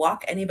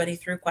walk anybody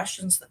through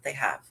questions that they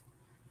have.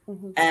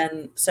 Mhm.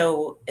 And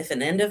so if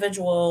an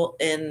individual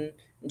in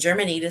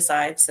Germany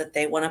decides that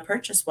they want to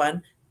purchase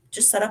one,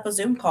 just set up a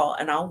Zoom call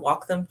and I'll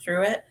walk them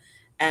through it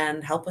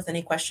and help with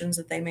any questions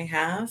that they may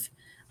have.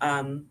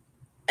 Um,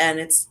 and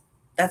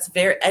that's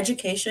very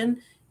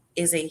education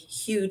is a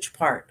huge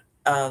part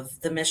of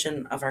the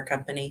mission of our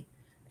company.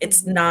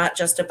 It's Mhm. not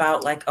just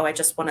about like, oh, I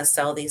just want to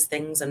sell these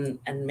things and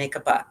make a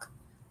buck.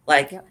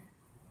 Like Yep.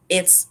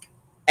 it's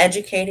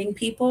educating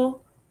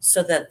people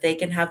so that they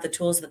can have the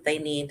tools that they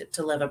need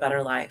to live a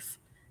better life.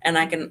 And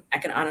Mhm. I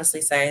can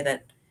honestly say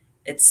that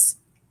it's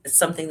it's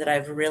something that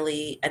I've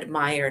really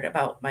admired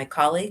about my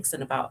colleagues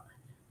and about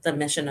the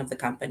mission of the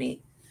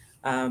company.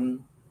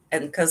 Um,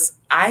 and because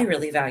I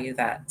really value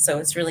that. So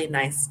it's really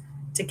nice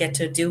to get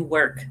to do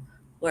work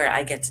where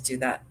I get to do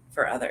that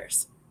for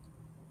others.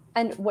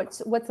 And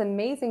what's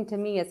amazing to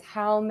me is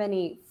how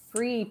many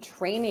free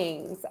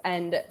trainings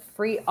and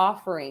free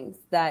offerings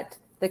that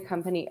the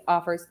company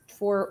offers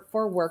for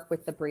work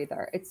with the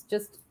breather.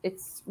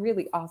 It's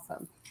really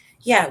awesome.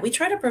 Yeah, we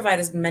try to provide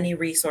as many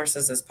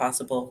resources as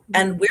possible, Mhm.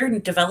 and we're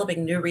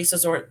developing new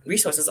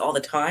resources all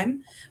the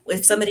time. If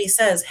Mhm. somebody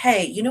says,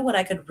 "Hey, you know what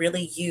I could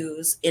really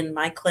use in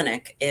my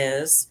clinic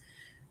is,"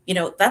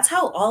 that's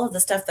how all of the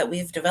stuff that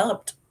we've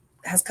developed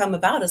has come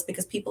about is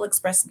because people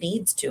express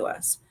needs to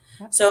us.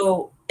 Yep.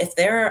 So if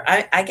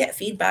I get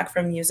feedback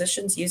from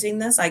musicians using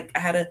this. I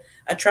had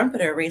a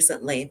trumpeter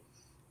recently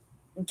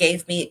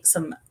gave me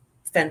some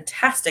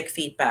fantastic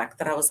feedback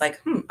that I was like,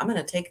 I'm going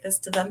to take this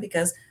to them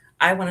because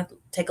I want to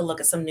take a look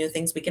at some new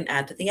things we can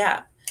add to the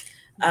app.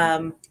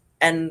 Mhm.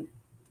 And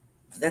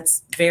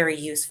that's very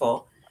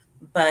useful.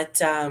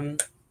 But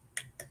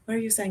what are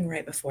you saying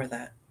right before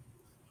that?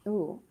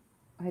 Ooh,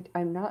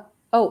 I'm not.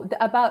 Oh,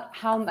 about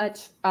how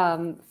much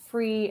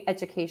free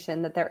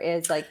education that there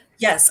is. Like,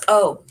 Yes.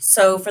 Oh,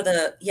 so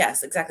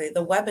yes, exactly.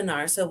 The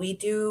webinar. So we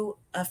do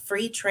a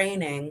free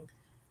training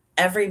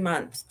every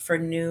month for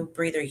new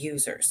breather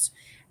users.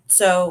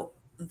 So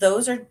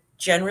those are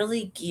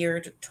generally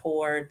geared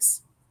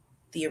towards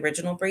the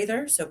original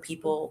breather, so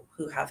people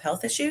who have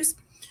health issues,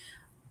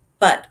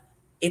 but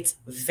it's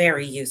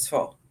very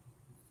useful.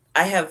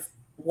 I have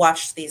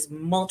watched these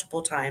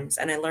multiple times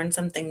and I learn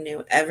something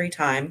new every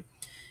time.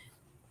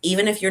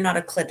 Even if you're not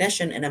a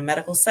clinician in a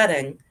medical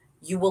setting,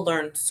 you will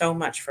learn so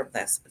much from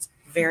this. It's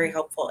very Mhm.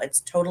 helpful.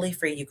 It's totally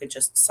free. You could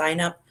just sign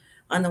up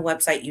on the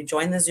website. You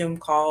join the Zoom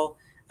call.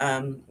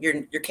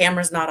 Your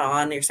camera's not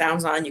on, your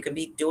sound's on. You can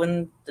be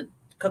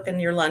cooking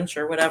your lunch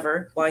or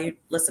whatever while you're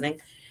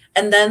listening.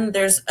 And then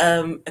there's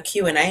a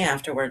Q&A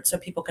afterwards, so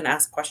people can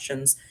ask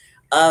questions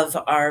of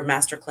our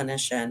master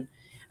clinician.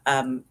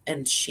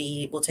 And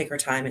she will take her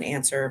time and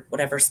answer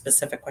whatever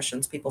specific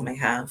questions people may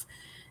have.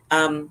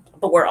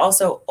 But we're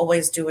also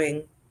always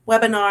doing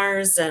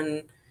webinars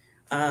and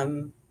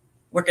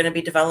we're going to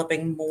be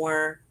developing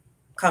more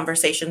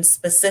conversations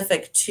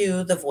specific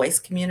to the voice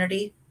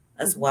community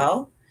as Mhm.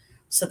 well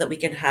so that we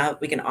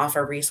can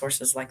offer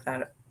resources like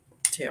that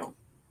too.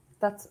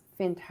 That's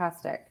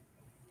fantastic.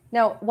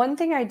 Now, one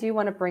thing I do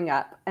want to bring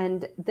up,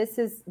 and this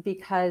is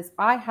because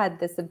I had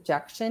this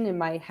objection in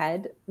my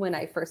head when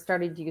I first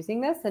started using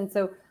this. And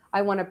so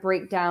I want to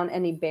break down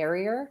any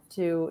barrier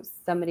to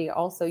somebody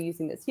also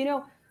using this.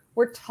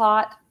 We're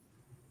taught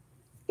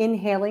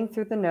inhaling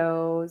through the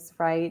nose,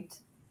 right?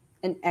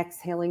 And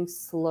exhaling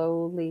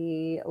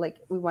slowly. Like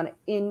we want to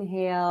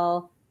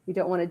inhale. We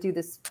don't want to do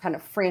this kind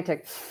of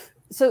frantic.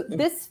 So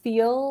this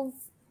feels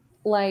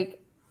like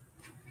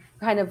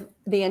kind of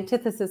the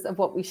antithesis of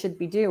what we should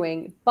be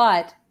doing.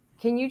 But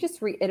can you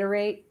just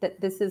reiterate that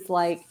this is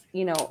like,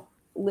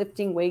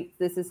 lifting weights?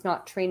 This is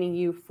not training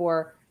you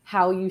for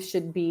how you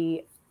should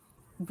be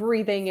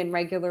breathing in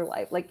regular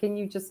life. Like, can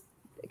you just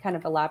kind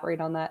of elaborate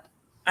on that?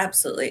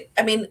 Absolutely.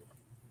 I mean,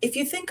 if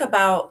you think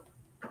about,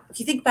 if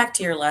you think back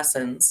to your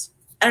lessons,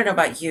 I don't know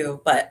about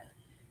you, but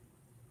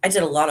I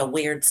did a lot of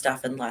weird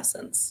stuff in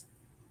lessons.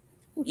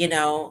 You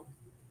know,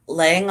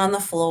 laying on the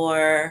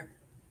floor,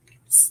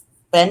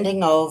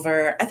 bending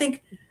over. I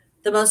think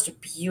the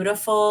most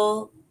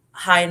beautiful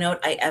high note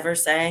I ever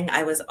sang,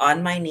 I was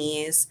on my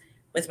knees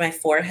with my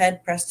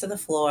forehead pressed to the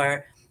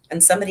floor,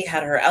 and somebody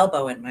had her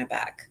elbow in my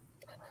back.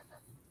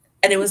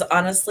 And it was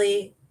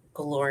honestly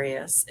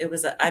glorious.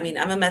 I mean,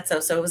 I'm a mezzo,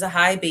 so it was a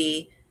high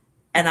B,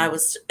 and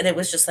it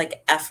was just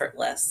like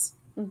effortless.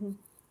 Mm-hmm.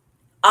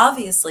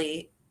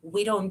 Obviously,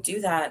 we don't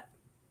do that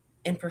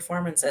in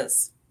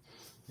performances,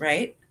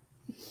 right?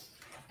 We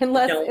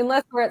Unless don't,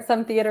 unless we're at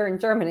some theater in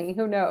Germany,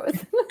 who knows?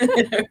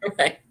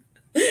 right?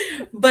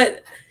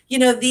 But,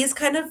 these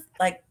kind of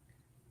like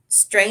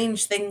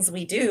strange things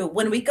we do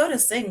when we go to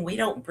sing, we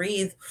don't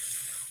breathe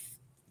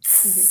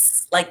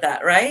Mm-hmm. like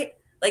that, right?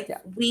 Like Yeah.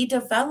 we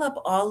develop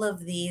all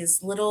of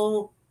these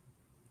little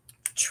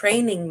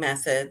training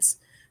methods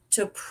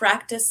to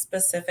practice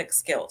specific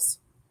skills,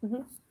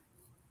 Mm-hmm.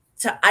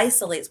 to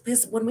isolate,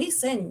 because when we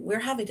sing, we're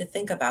having to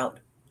think about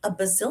a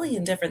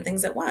bazillion different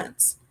things at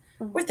once.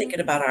 We're Mm-hmm. thinking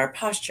about our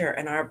posture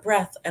and our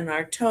breath and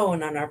our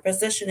tone and our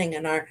positioning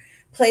and our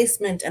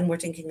placement, and we're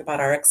thinking about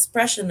our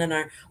expression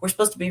and we're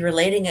supposed to be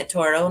relating it to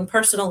our own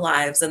personal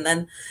lives, and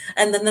then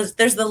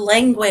there's the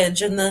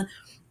language and the,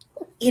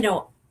 you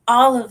know,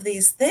 all of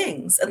these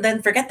things, and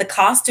then forget the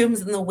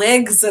costumes and the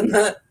wigs and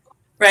the,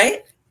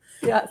 right?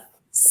 Yes.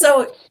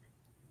 So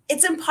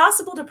it's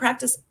impossible to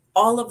practice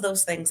all of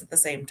those things at the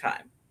same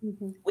time.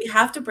 Mm-hmm. We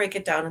have to break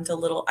it down into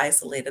little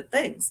isolated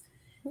things.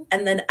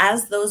 And then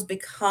as those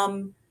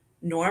become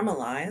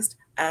normalized,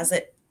 as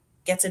it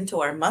gets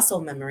into our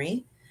muscle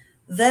memory,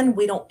 then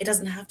it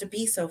doesn't have to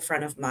be so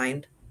front of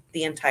mind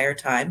the entire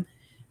time.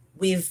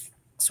 We've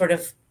sort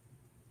of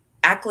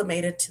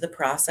acclimated to the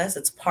process.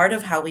 It's part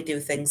of how we do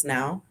things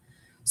now.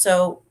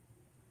 So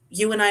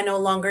you and I no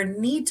longer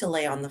need to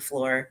lay on the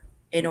floor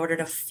in order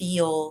to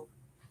feel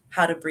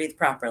how to breathe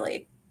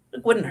properly.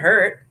 It wouldn't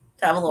hurt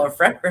to have a little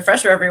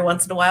refresher every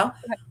once in a while,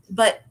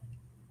 but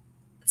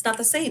it's not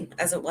the same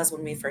as it was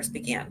when we first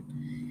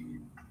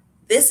began.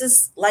 This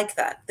is like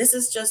that. This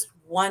is just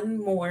one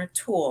more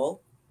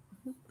tool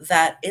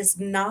that is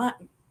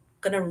not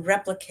going to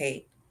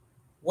replicate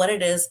what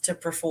it is to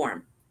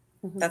perform.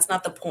 Mm-hmm. That's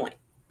not the point.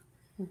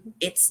 Mm-hmm.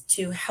 It's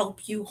to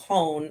help you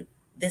hone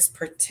this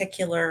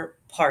particular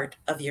part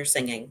of your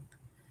singing.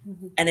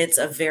 Mm-hmm. And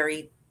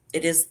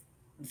it is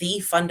the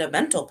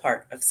fundamental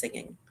part of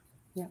singing.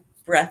 Yeah.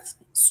 Breath,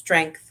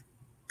 strength,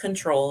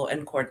 control,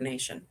 and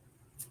coordination.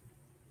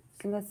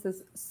 And this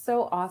is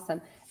so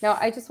awesome. Now,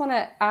 I just want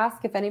to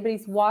ask if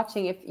anybody's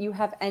watching, if you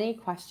have any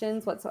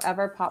questions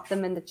whatsoever, pop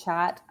them in the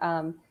chat.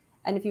 And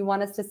if you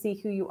want us to see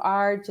who you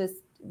are, just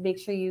make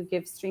sure you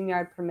give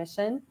StreamYard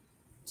permission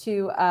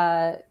to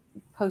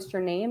post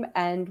your name,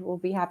 and we'll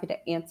be happy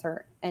to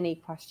answer any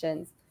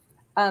questions.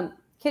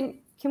 Can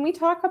we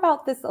talk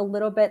about this a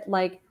little bit?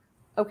 Like,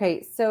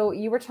 okay, so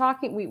you were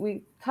talking,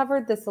 we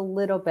covered this a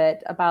little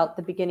bit about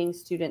the beginning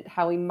student,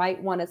 how we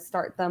might want to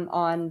start them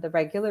on the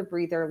regular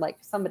breather, like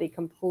somebody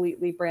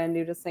completely brand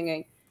new to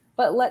singing.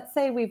 But let's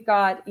say we've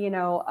got,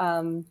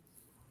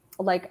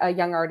 like a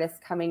young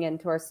artist coming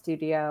into our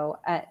studio.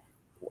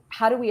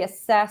 How do we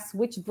assess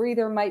which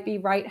breather might be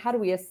right? How do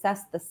we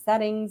assess the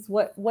settings?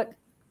 What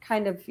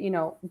kind of,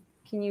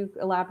 can you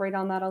elaborate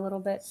on that a little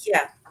bit?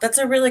 Yeah, that's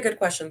a really good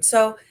question.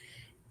 So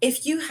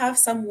if you have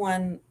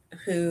someone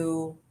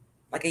who,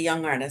 like a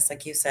young artist,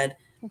 like you said,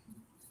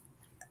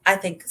 I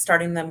think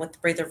starting them with the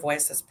breather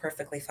voice is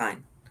perfectly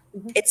fine.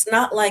 Mm-hmm. It's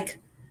not like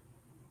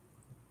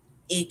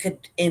you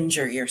could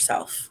injure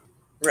yourself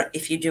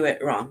if you do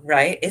it wrong,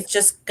 right? It's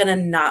just going to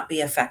not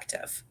be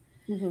effective.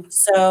 Mm-hmm.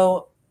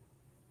 So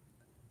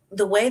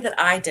the way that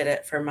I did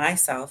it for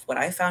myself, what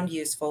I found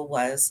useful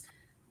was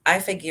I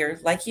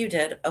figured, like you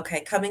did,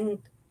 okay,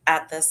 coming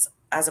at this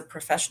as a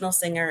professional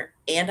singer,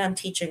 and I'm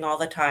teaching all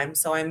the time,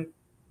 so I'm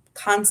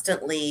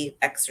constantly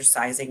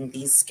exercising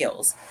these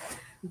skills.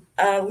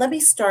 Let me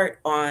start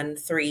on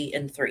 3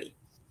 and 3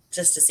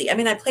 just to see. I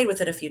mean, I played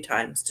with it a few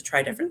times to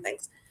try different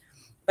things,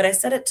 but I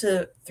set it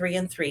to 3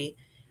 and 3,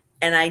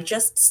 and I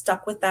just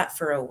stuck with that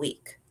for a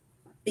week,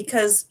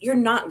 because you're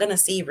not going to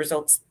see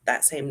results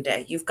that same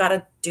day. You've got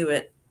to do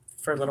it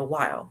for a little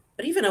while,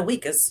 but even a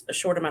week is a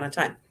short amount of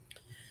time.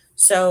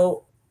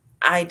 So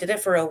I did it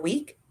for a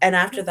week, and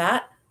after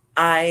that,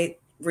 I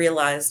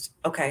realized,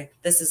 okay,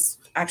 this has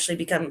actually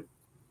become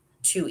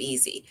too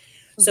easy.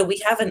 Mm-hmm. So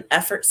we have an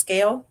effort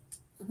scale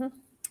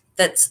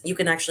that you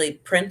can actually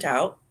print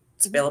out.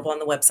 It's available on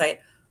the website.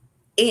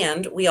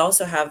 And we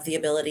also have the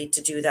ability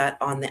to do that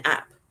on the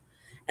app.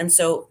 And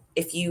so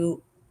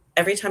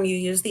every time you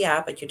use the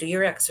app and you do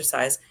your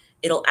exercise,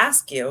 it'll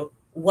ask you,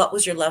 what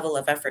was your level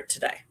of effort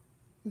today?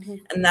 Mm-hmm.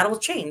 And that'll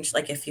change.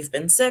 Like if you've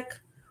been sick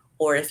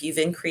or if you've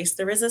increased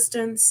the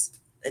resistance,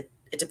 it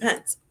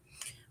depends.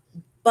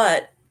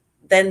 But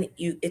then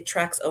it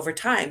tracks over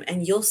time,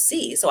 and you'll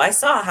see. So I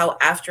saw how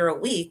after a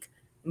week,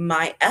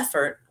 my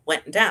effort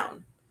went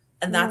down.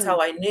 And that's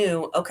how I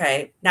knew,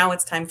 okay, now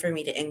it's time for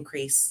me to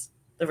increase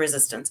the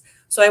resistance.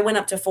 So I went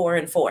up to 4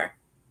 and 4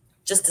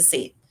 just to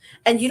see.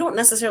 And you don't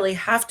necessarily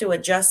have to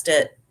adjust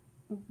it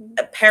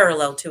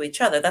parallel to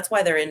each other. That's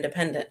why they're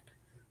independent.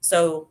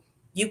 So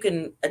you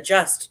can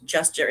adjust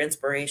just your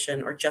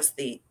inspiration or just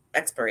the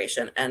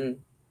expiration,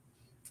 and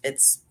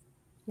it's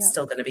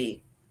still going to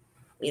be,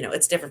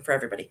 it's different for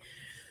everybody.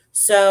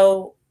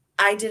 So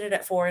I did it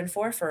at 4 and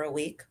 4 for a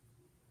week.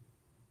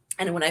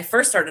 And when I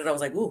first started, I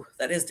was like, ooh,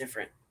 that is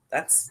different.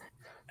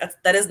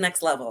 That is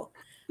next level.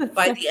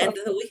 By the end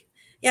of the week.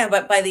 Yeah.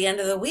 But by the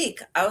end of the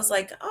week, I was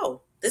like,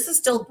 oh, this is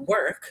still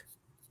work,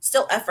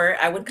 still effort.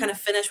 I would kind of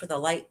finish with a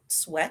light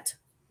sweat.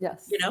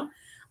 Yes.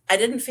 I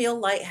didn't feel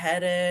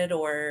lightheaded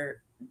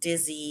or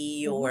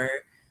dizzy, or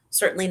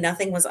certainly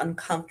nothing was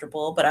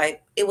uncomfortable,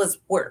 but it was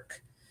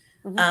work.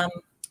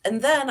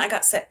 And then I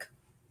got sick.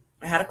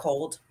 I had a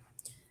cold.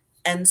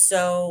 And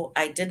so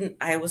I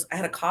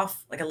had a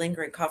cough, like a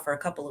lingering cough for a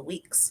couple of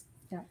weeks.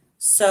 Yeah.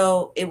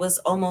 So it was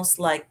almost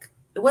like,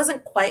 it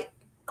wasn't quite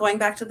going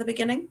back to the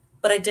beginning,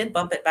 but I did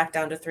bump it back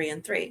down to 3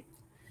 and 3.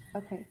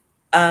 Okay.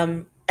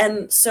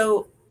 And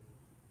so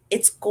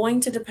It's going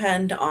to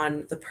depend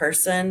on the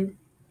person.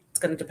 It's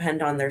going to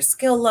depend on their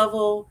skill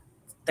level,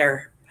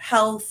 their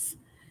health,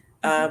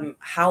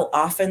 how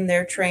often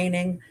they're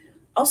training.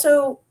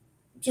 Also,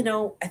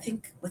 I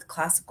think with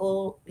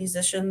classical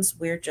musicians,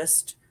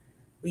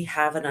 we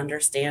have an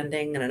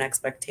understanding and an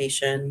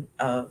expectation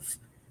of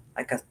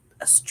like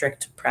a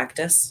strict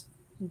practice.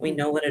 We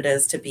know what it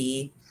is to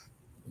be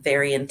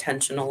very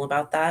intentional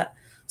about that.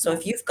 So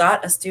if you've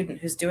got a student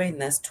who's doing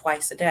this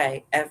twice a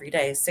day, every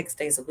day, 6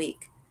 days a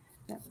week,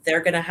 they're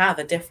going to have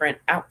a different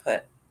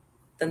output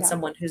than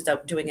someone who's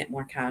doing it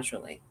more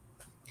casually.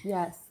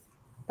 Yes,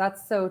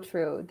 that's so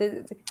true.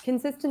 The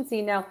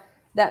consistency now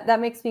that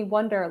makes me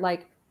wonder,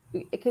 like,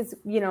 because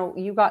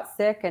you got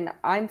sick and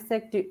I'm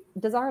sick.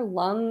 Does our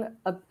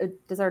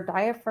does our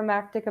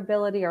diaphragmatic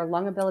ability, our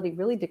lung ability,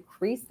 really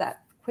decrease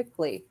that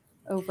quickly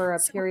over a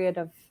period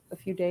of a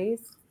few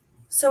days?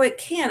 So it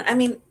can. I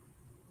mean,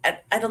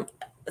 I don't.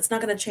 It's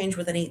not going to change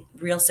with any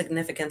real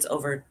significance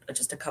over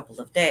just a couple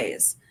of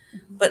days,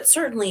 but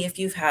certainly if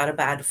you've had a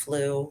bad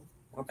flu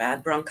or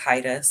bad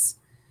bronchitis,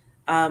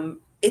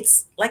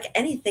 it's like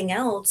anything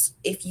else.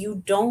 If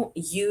you don't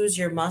use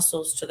your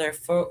muscles to their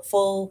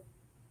full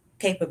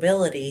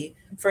capability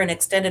for an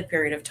extended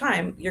period of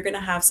time, you're going to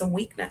have some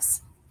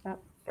weakness,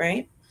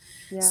 right?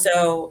 Yeah.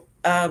 So,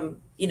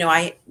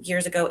 I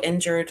years ago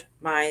injured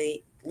my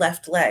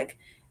left leg,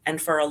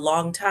 and for a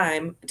long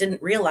time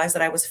didn't realize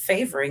that I was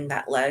favoring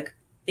that leg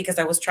because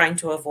I was trying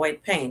to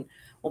avoid pain.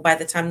 Well, by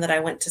the time that I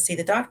went to see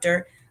the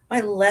doctor,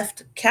 my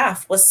left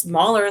calf was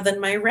smaller than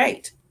my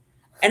right,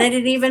 and I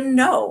didn't even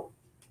know.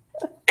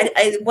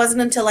 It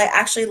wasn't until I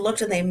actually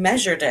looked and they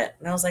measured it,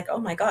 and I was like, oh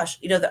my gosh,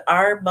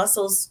 our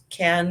muscles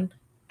can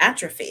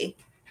atrophy.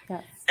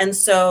 Yes. And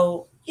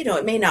so,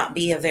 it may not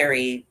be a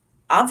very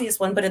obvious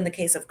one, but in the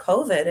case of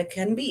COVID, it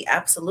can be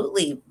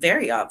absolutely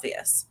very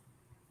obvious,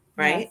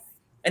 right? Yes.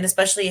 And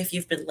especially if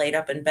you've been laid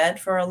up in bed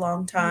for a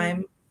long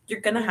time,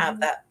 you're going to have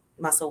that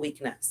muscle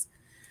weakness.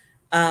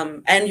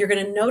 And you're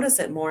going to notice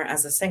it more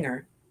as a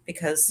singer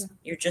because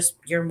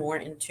you're more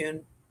in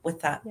tune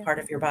with that part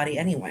of your body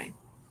anyway.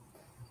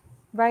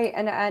 Right.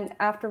 And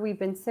after we've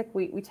been sick,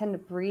 we tend to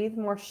breathe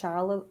more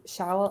shallow.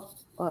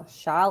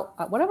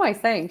 What am I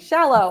saying?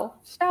 Shallowly.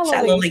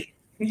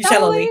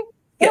 Shallowly.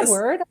 Yes. A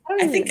word?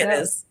 I think it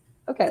is.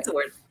 Okay. It's a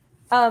word.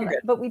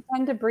 But we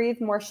tend to breathe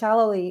more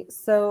shallowly.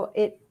 So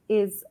it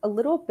is a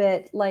little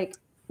bit like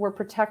we're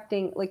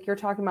protecting, like you're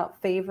talking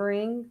about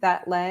favoring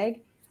that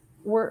leg.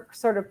 We're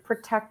sort of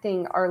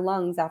protecting our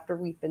lungs after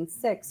we've been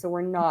sick. So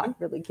we're not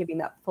really giving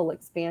that full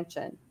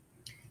expansion.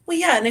 Well,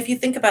 yeah. And if you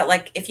think about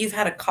like if you've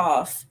had a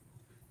cough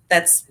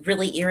that's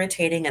really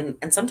irritating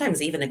and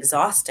sometimes even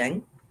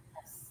exhausting,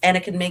 and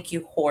it can make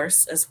you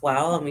hoarse as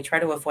well. And we try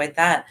to avoid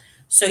that.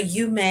 So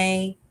you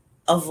may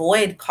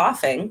avoid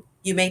coughing.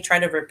 You may try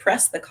to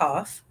repress the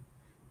cough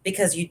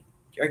because you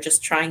are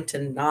just trying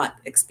to not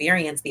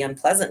experience the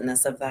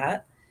unpleasantness of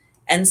that.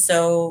 And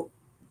so,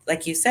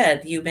 like you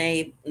said, you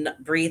may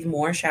breathe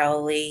more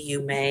shallowly.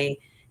 You may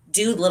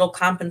do little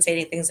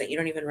compensating things that you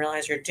don't even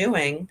realize you're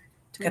doing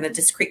to kind of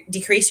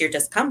decrease your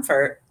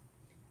discomfort,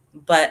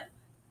 but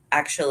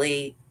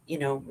actually,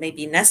 may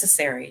be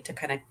necessary to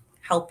kind of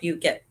help you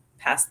get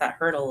past that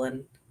hurdle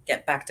and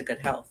get back to good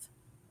health.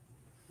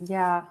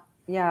 Yeah,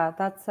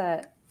 that's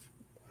it.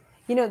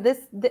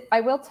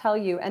 I will tell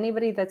you,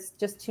 anybody that's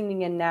just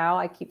tuning in now,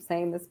 I keep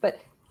saying this, but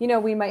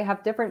we might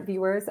have different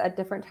viewers at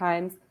different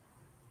times.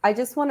 I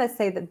just want to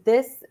say that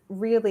this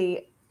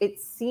really,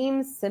 it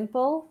seems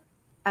simple.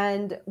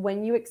 And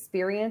when you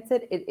experience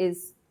it, it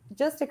is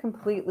just a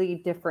completely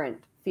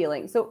different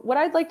feeling. So what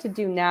I'd like to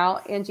do now,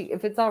 Angie,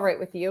 if it's all right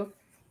with you,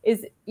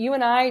 is you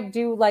and I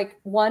do like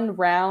one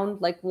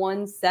round, like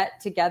one set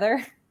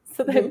together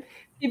so that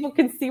people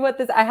can see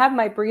what I have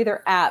my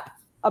breather app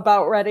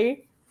about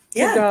ready to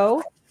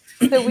go.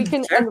 So we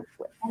can, and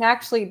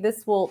actually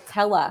this will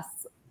tell us.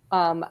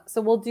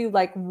 So we'll do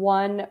like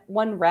one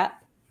rep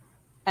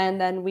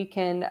and then we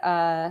can,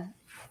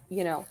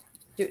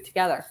 do it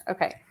together.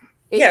 Okay.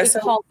 It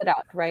calls it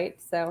out, right?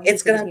 So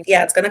it's going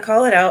to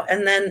call it out.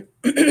 And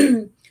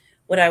then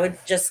what I would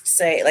just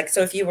say, like,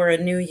 so if you were a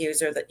new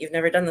user that you've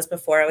never done this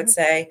before, I would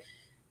say,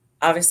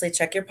 obviously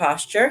check your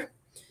posture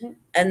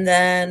and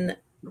then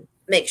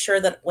make sure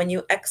that when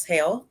you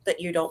exhale that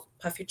you don't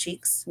puff your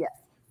cheeks,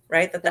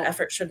 right? That the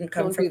effort shouldn't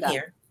come from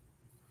here.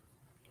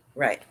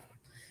 Right.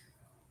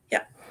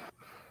 Yeah.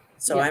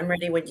 So I'm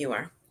ready when you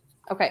are.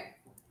 Okay.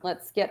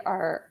 Let's get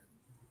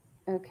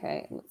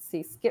let's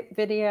see, skip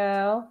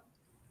video.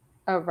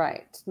 All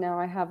right. Now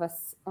I have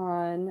us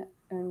on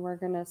and we're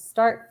going to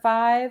start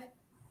 5.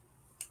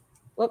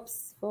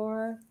 Whoops.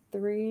 4,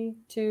 3,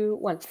 2,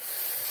 1.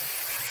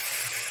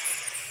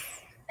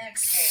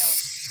 Exhale.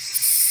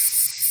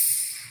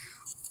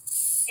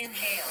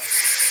 Inhale.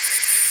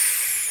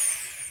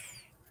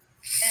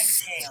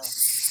 Exhale.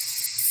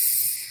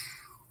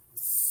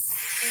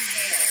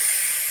 Inhale.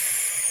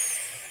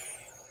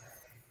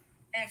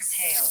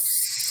 Exhale.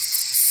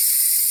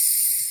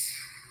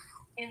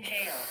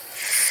 Inhale.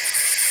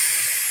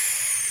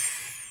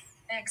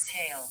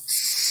 Exhale.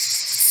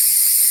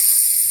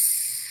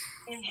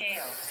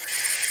 Inhale.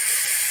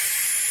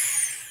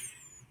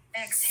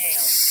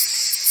 Exhale.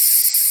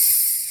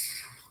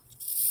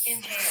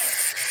 Inhale.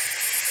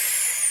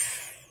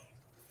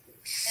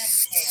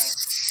 Exhale.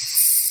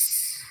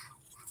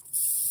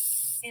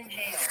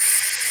 Inhale.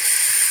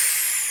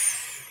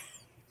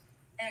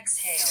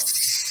 Exhale.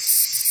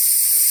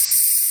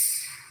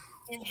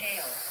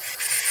 Inhale.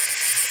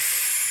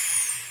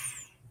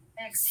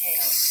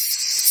 Exhale.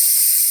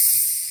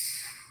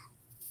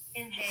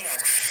 Inhale.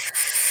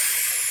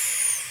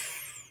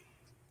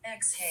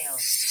 Exhale.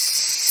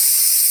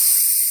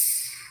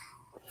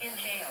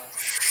 Inhale.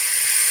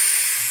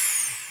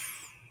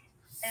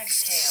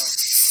 Exhale.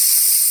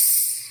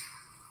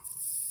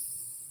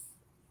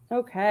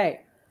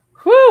 Okay.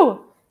 Whew.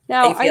 How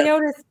Now you I feel?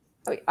 noticed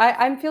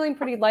I'm feeling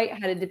pretty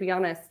lightheaded, to be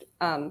honest.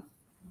 But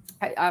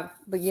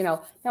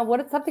now what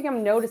is something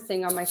I'm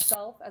noticing on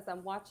myself as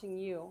I'm watching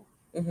you?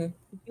 Mm-hmm.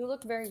 You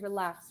look very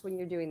relaxed when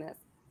you're doing this.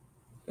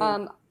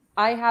 Mm.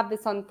 I have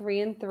this on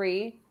 3 and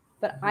 3,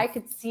 but I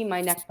could see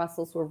my neck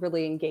muscles were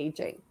really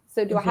engaging.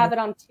 So do I Mm-hmm. have it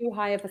on too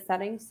high of a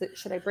setting? So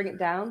should I bring it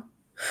down?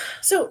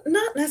 So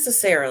not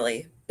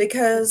necessarily,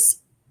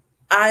 because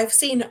I've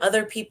seen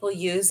other people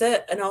use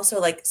it, and also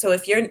like, so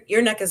if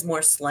your neck is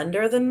more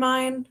slender than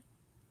mine,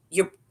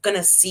 you're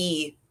gonna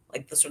see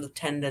like the sort of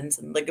tendons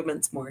and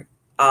ligaments more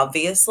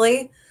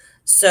obviously.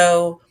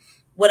 So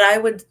what I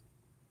would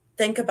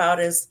think about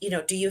is,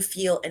 do you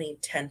feel any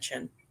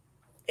tension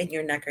in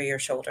your neck or your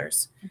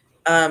shoulders?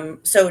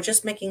 So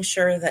just making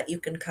sure that you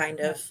can kind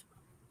Yeah. of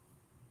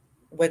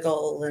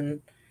wiggle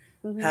and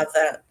Mm-hmm. have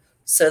that,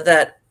 so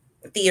that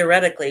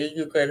theoretically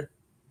you could.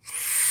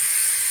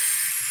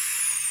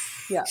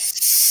 Yeah.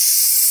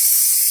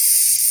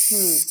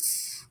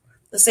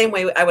 The same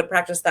way I would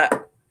practice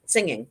that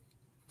singing,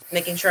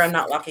 making sure I'm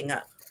not locking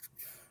up.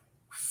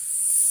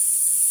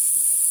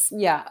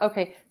 Yeah.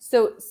 Okay.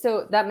 So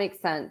that makes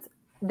sense.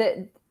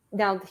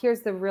 Now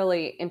here's the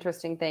really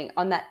interesting thing.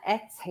 On that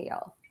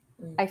exhale,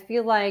 Mm-hmm. I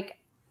feel like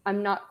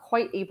I'm not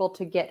quite able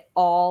to get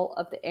all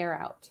of the air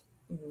out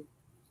Mm-hmm.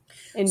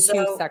 in 2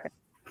 So seconds.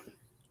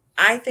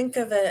 I think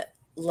of it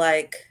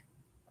like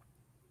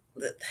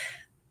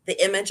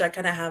the image I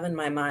kind of have in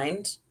my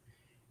mind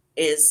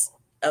is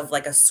of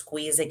like a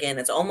squeezing in.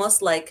 It's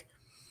almost like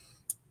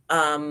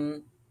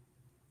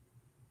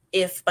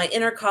if my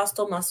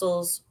intercostal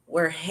muscles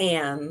were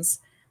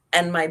hands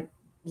and my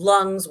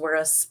lungs were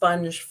a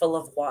sponge full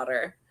of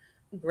water,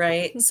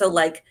 right? So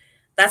like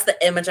that's the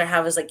image I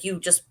have, is like you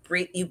just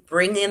breathe, you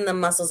bring in the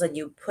muscles and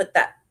you put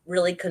that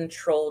really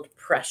controlled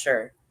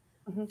pressure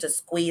Mhm. to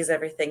squeeze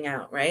everything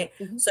out, right?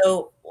 Mhm.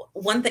 So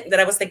one thing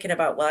that I was thinking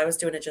about while I was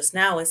doing it just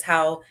now is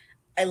how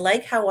I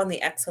like how on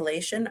the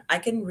exhalation I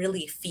can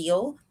really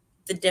feel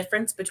the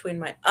difference between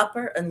my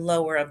upper and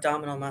lower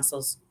abdominal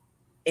muscles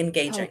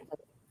engaging.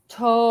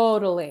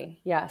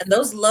 Totally. Yes. And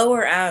those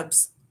lower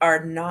abs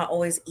are not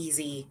always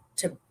easy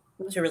to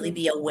really Mhm.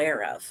 be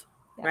aware of,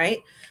 Yeah.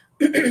 right?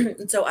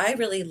 And so I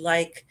really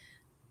like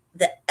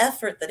the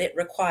effort that it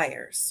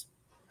requires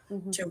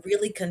Mhm. to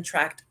really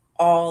contract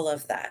all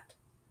of that,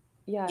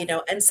 Yeah.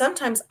 and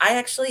sometimes I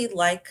actually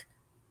like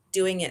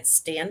doing it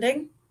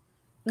standing,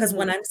 because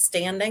when Mhm. I'm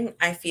standing,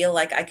 I feel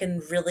like I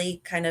can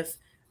really kind of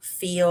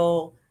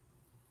feel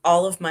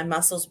all of my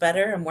muscles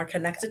better and more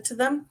connected to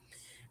them.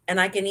 And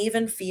I can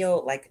even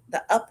feel like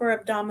the upper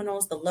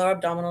abdominals, the lower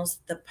abdominals,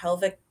 the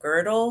pelvic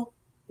girdle,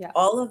 Yeah.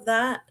 all of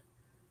that,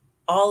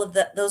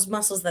 those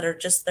muscles that are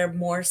just, they're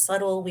more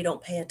subtle. We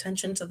don't pay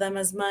attention to them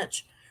as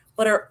much,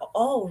 but are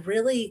all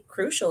really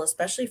crucial,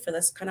 especially for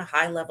this kind of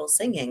high level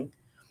singing,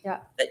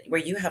 Yeah.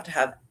 where you have to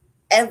have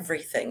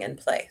everything in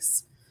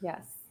place,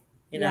 Yes.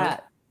 you know? Yeah.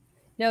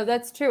 No,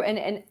 that's true.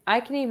 And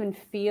I can even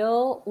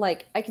feel,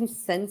 like, I can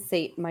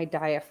sensate my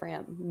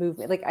diaphragm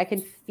movement. Like I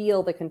can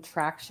feel the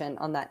contraction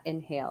on that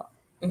inhale.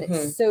 And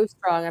it's Hmm. so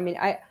strong. I mean,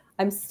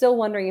 I'm still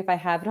wondering if I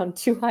have it on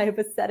too high of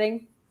a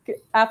setting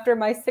after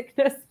my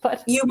sickness,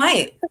 but You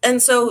might.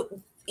 And so,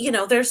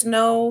 there's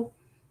no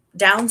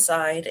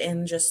downside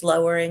in just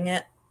lowering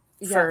it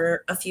yeah.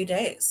 for a few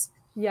days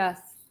Yes.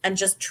 and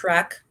just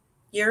track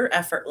your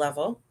effort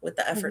level with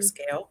the effort Mhm.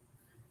 scale,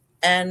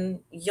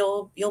 and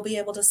you'll be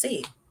able to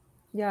see.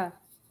 Yeah.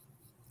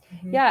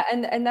 Mhm. Yeah,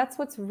 and that's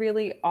what's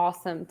really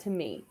awesome to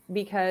me,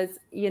 because,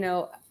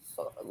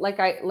 like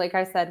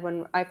I said,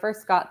 when I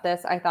first got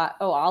this, I thought,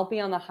 "Oh, I'll be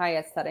on the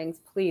highest settings,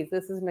 please.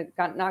 This is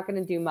not going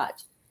to do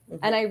much."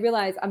 And Mhm. I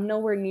realized I'm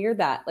nowhere near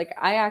that. Like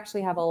I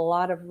actually have a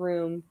lot of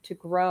room to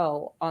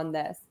grow on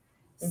this.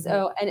 Mhm.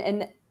 So,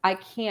 and I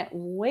can't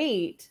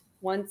wait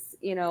once,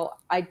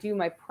 I do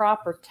my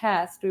proper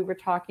test. We were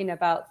talking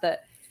about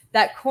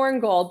that corn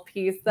gold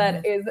piece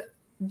that Mhm. is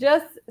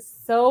just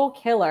so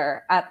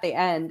killer at the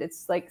end.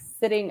 It's like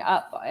sitting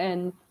up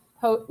and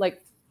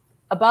like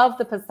above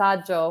the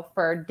passaggio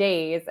for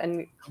days and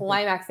Mhm.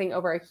 climaxing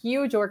over a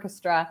huge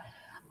orchestra.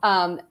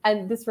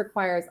 And this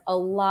requires a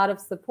lot of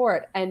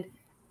support. And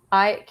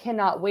I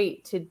cannot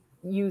wait to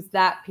use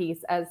that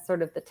piece as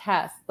sort of the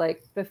test,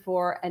 like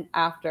before and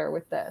after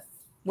with this.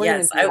 We're going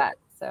Yes, to do that.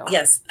 So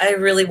Yes, I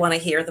really want to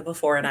hear the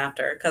before and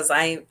after because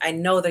I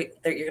know that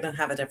you're going to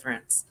have a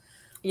difference.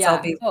 So I'll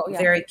yeah. be Oh yeah.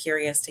 very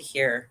curious to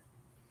hear.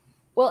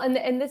 Well,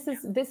 and this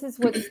is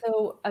what's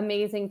so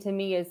amazing to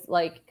me is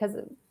like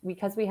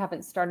because we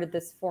haven't started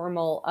this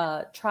formal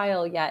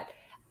trial yet,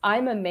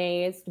 I'm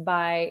amazed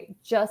by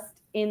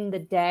just in the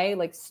day,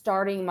 like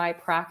starting my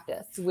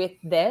practice with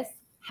this,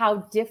 how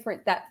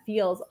different that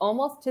feels,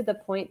 almost to the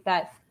point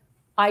that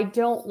I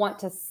don't want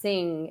to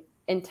sing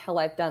until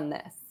I've done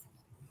this.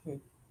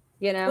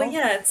 You Well, know?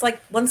 yeah, it's like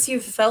once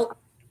you've felt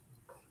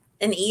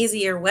an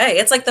easier way,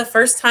 it's like the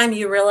first time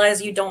you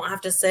realize you don't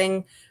have to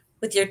sing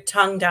with your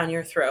tongue down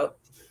your throat,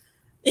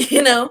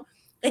 you know,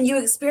 and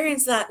you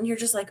experience that and you're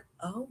just like,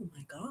 oh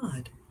my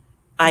God,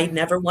 I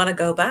never want to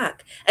go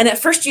back. And at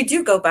first you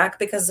do go back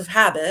because of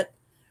habit,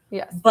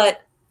 Yes.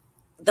 but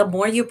the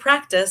more you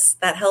practice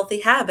that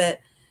healthy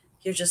habit,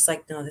 you're just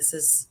like, no, this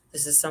is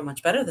so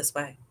much better this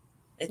way.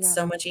 It's Yeah.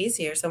 so much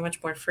easier, so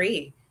much more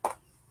free. Totally.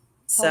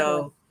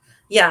 So,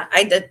 yeah,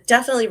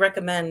 definitely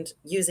recommend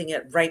using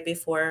it right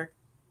before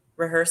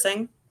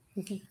rehearsing.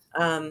 Mhm.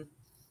 Um,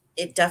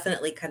 it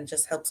definitely kind of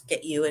just helps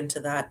get you into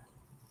that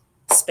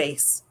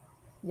space,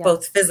 Yes.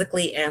 both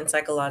physically and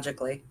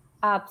psychologically.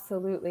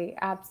 Absolutely.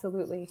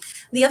 Absolutely.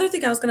 The other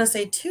thing I was going to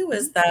say too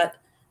is that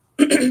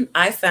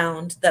I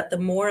found that the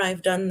more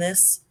I've done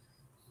this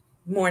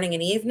morning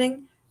and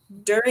evening,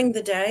 during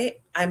the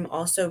day, I'm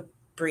also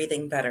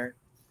breathing better,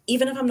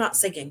 even if I'm not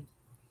singing.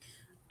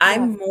 Yes.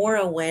 I'm more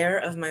aware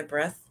of my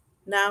breath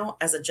now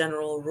as a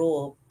general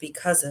rule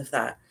because of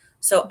that.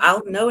 So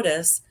I'll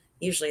notice,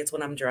 usually it's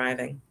when I'm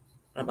driving,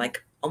 I'm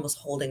like almost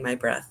holding my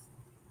breath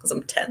because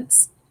I'm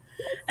tense.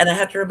 And I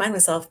have to remind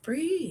myself,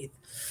 breathe.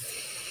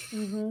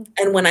 Mm-hmm.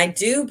 And when I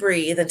do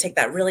breathe and take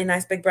that really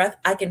nice big breath,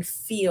 I can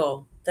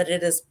feel that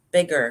it is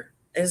bigger.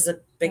 It is a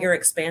bigger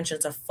expansion.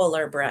 It's a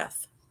fuller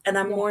breath. And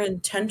I'm Yeah. more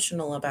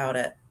intentional about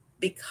it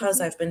because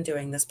Mhm. I've been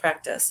doing this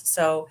practice.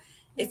 So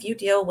if you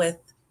deal with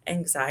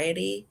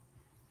anxiety,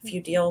 if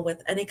you deal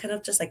with any kind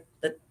of just like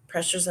the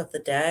pressures of the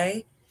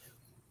day,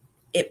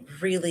 it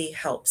really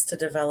helps to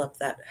develop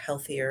that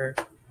healthier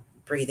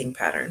breathing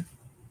pattern.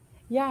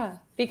 Yeah,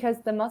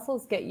 because the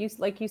muscles get used,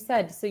 like you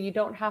said, so you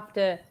don't have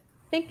to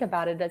think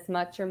about it as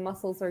much. Your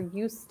muscles are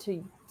used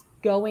to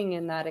going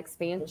in that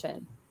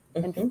expansion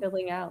and Hmm.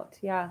 filling out.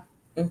 Yeah,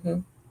 Hmm.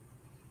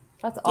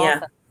 that's Yeah.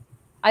 awesome.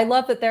 I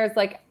love that there's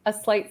like a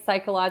slight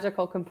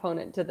psychological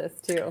component to this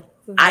too.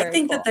 This is I very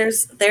think that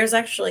cool. there's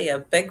actually a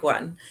big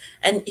one.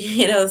 And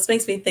this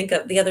makes me think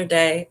of the other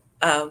day,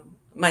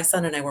 my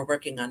son and I were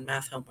working on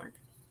math homework.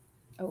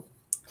 Oh,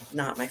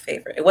 Not my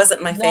favorite. It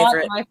wasn't my not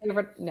favorite. my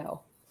favorite.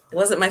 No, It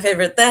wasn't my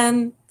favorite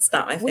then. It's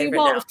not my we favorite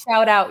now. won't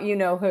shout out. You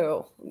know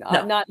who?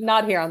 Not No,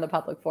 not here on the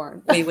public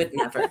forum. we would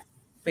never.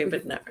 We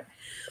would never.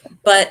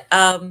 But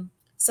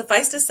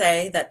suffice to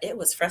say that it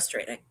was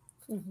frustrating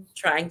Mhm.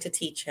 trying to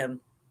teach him.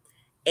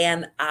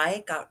 And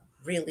I got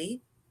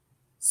really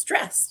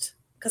stressed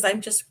because I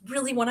just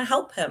really want to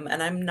help him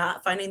and I'm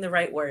not finding the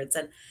right words.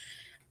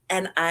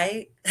 And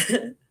I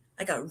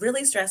I got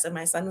really stressed and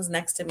my son was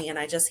next to me and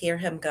I just hear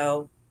him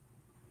go,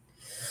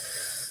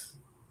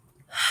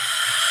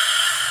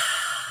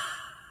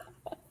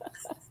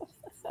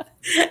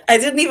 I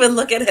didn't even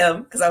look at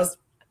him because I was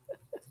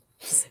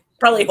just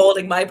probably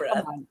holding my Come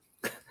breath. on.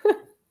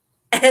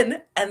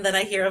 And then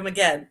I hear him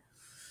again.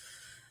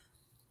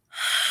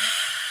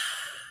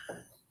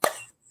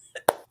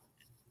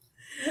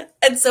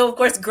 And so of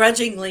course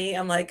grudgingly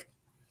I'm like,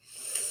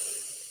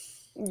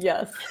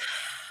 Yes.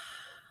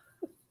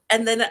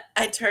 and then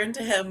I turn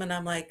to him and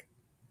I'm like,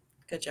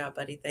 good job,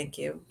 buddy. Thank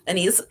you. And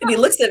he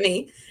looks at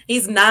me.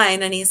 He's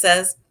 9 and he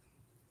says,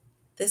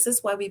 this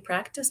is why we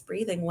practice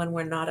breathing when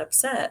we're not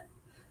upset,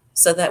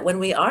 so that when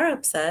we are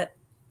upset,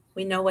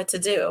 we know what to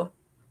do.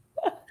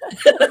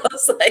 And I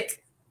was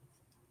like,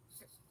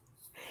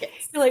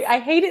 yes, You're like, I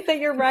hate it that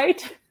you're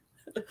right.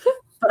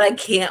 but I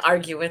can't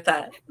argue with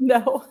that.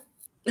 No.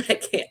 I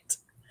can't.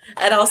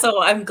 And also,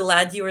 I'm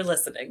glad you were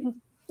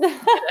listening.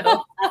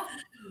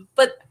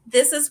 But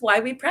this is why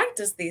we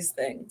practice these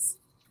things,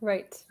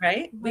 Right.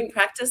 right? We Right.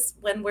 practice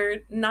when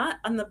we're not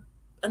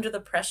under the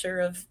pressure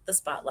of the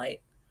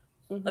spotlight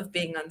Mhm. of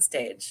being on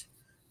stage.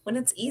 When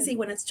it's easy,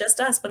 when it's just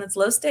us, when it's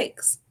low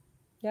stakes,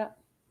 Yeah.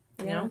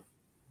 you Yeah. know?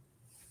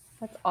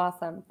 That's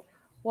awesome.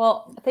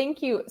 Well,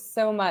 thank you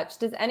so much.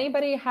 Does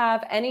anybody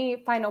have any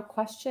final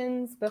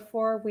questions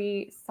before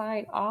we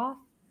sign off?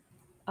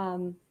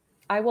 Um,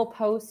 I will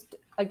post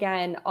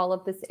again all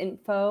of this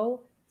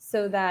info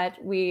so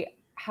that we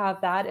have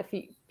that if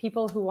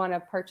people who want to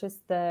purchase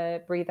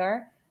the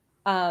breather.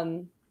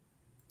 And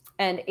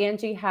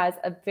Angie has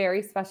a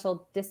very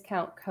special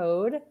discount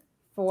code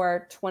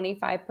for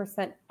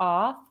 25%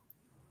 off.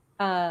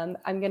 I'm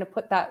going to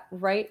put that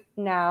right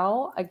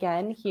now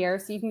again here.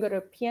 So you can go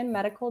to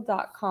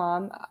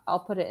pnmedical.com. I'll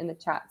put it in the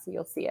chat so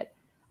you'll see it.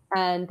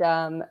 And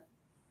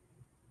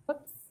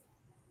whoops,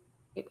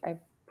 I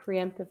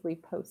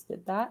preemptively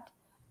posted that.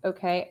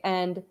 Okay.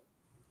 And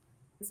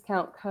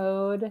discount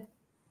code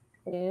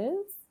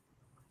is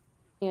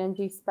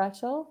Angie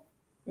Special.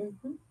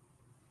 Mhm.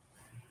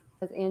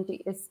 Because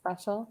Angie is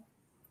special.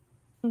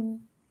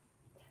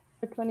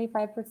 For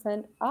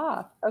 25%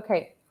 off.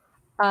 Okay.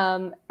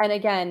 And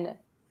again,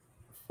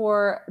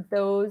 for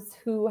those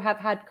who have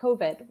had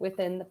COVID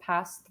within the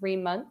past 3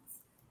 months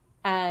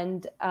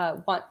and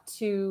want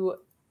to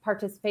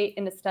participate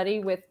in a study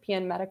with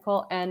PN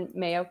Medical and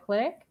Mayo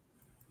Clinic,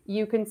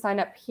 you can sign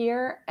up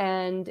here,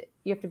 and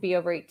you have to be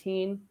over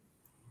 18.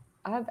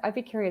 I'd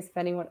be curious if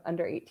anyone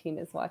under 18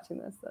 is watching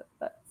this.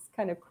 That's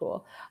kind of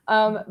cool.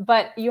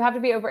 But you have to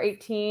be over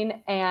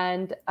 18,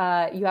 and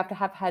you have to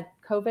have had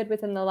COVID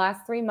within the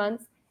last 3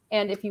 months.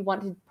 And if you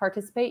want to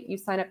participate, you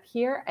sign up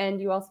here, and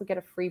you also get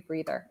a free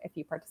breather if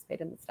you participate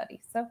in the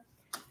study. So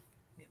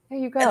there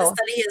you go. And the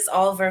study is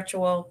all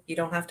virtual. You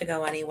don't have to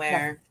go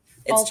anywhere. Yes.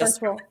 It's All just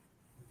virtual.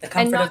 the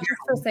comfort And not of your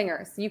just for home.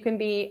 singers. You can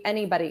be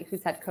anybody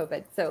who's had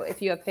COVID. So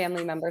if you have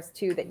family members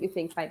too that you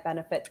think might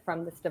benefit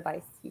from this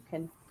device, you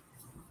can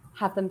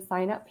have them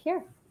sign up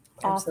here.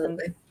 Awesome.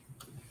 Absolutely.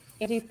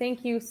 Angie,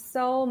 thank you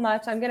so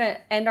much. I'm going to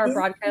end our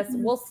broadcast.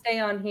 We'll stay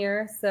on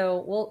here.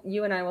 So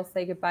you and I will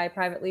say goodbye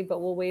privately, but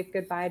we'll wave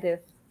goodbye to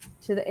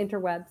the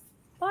interwebs.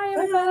 Bye,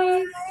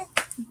 everybody. Bye.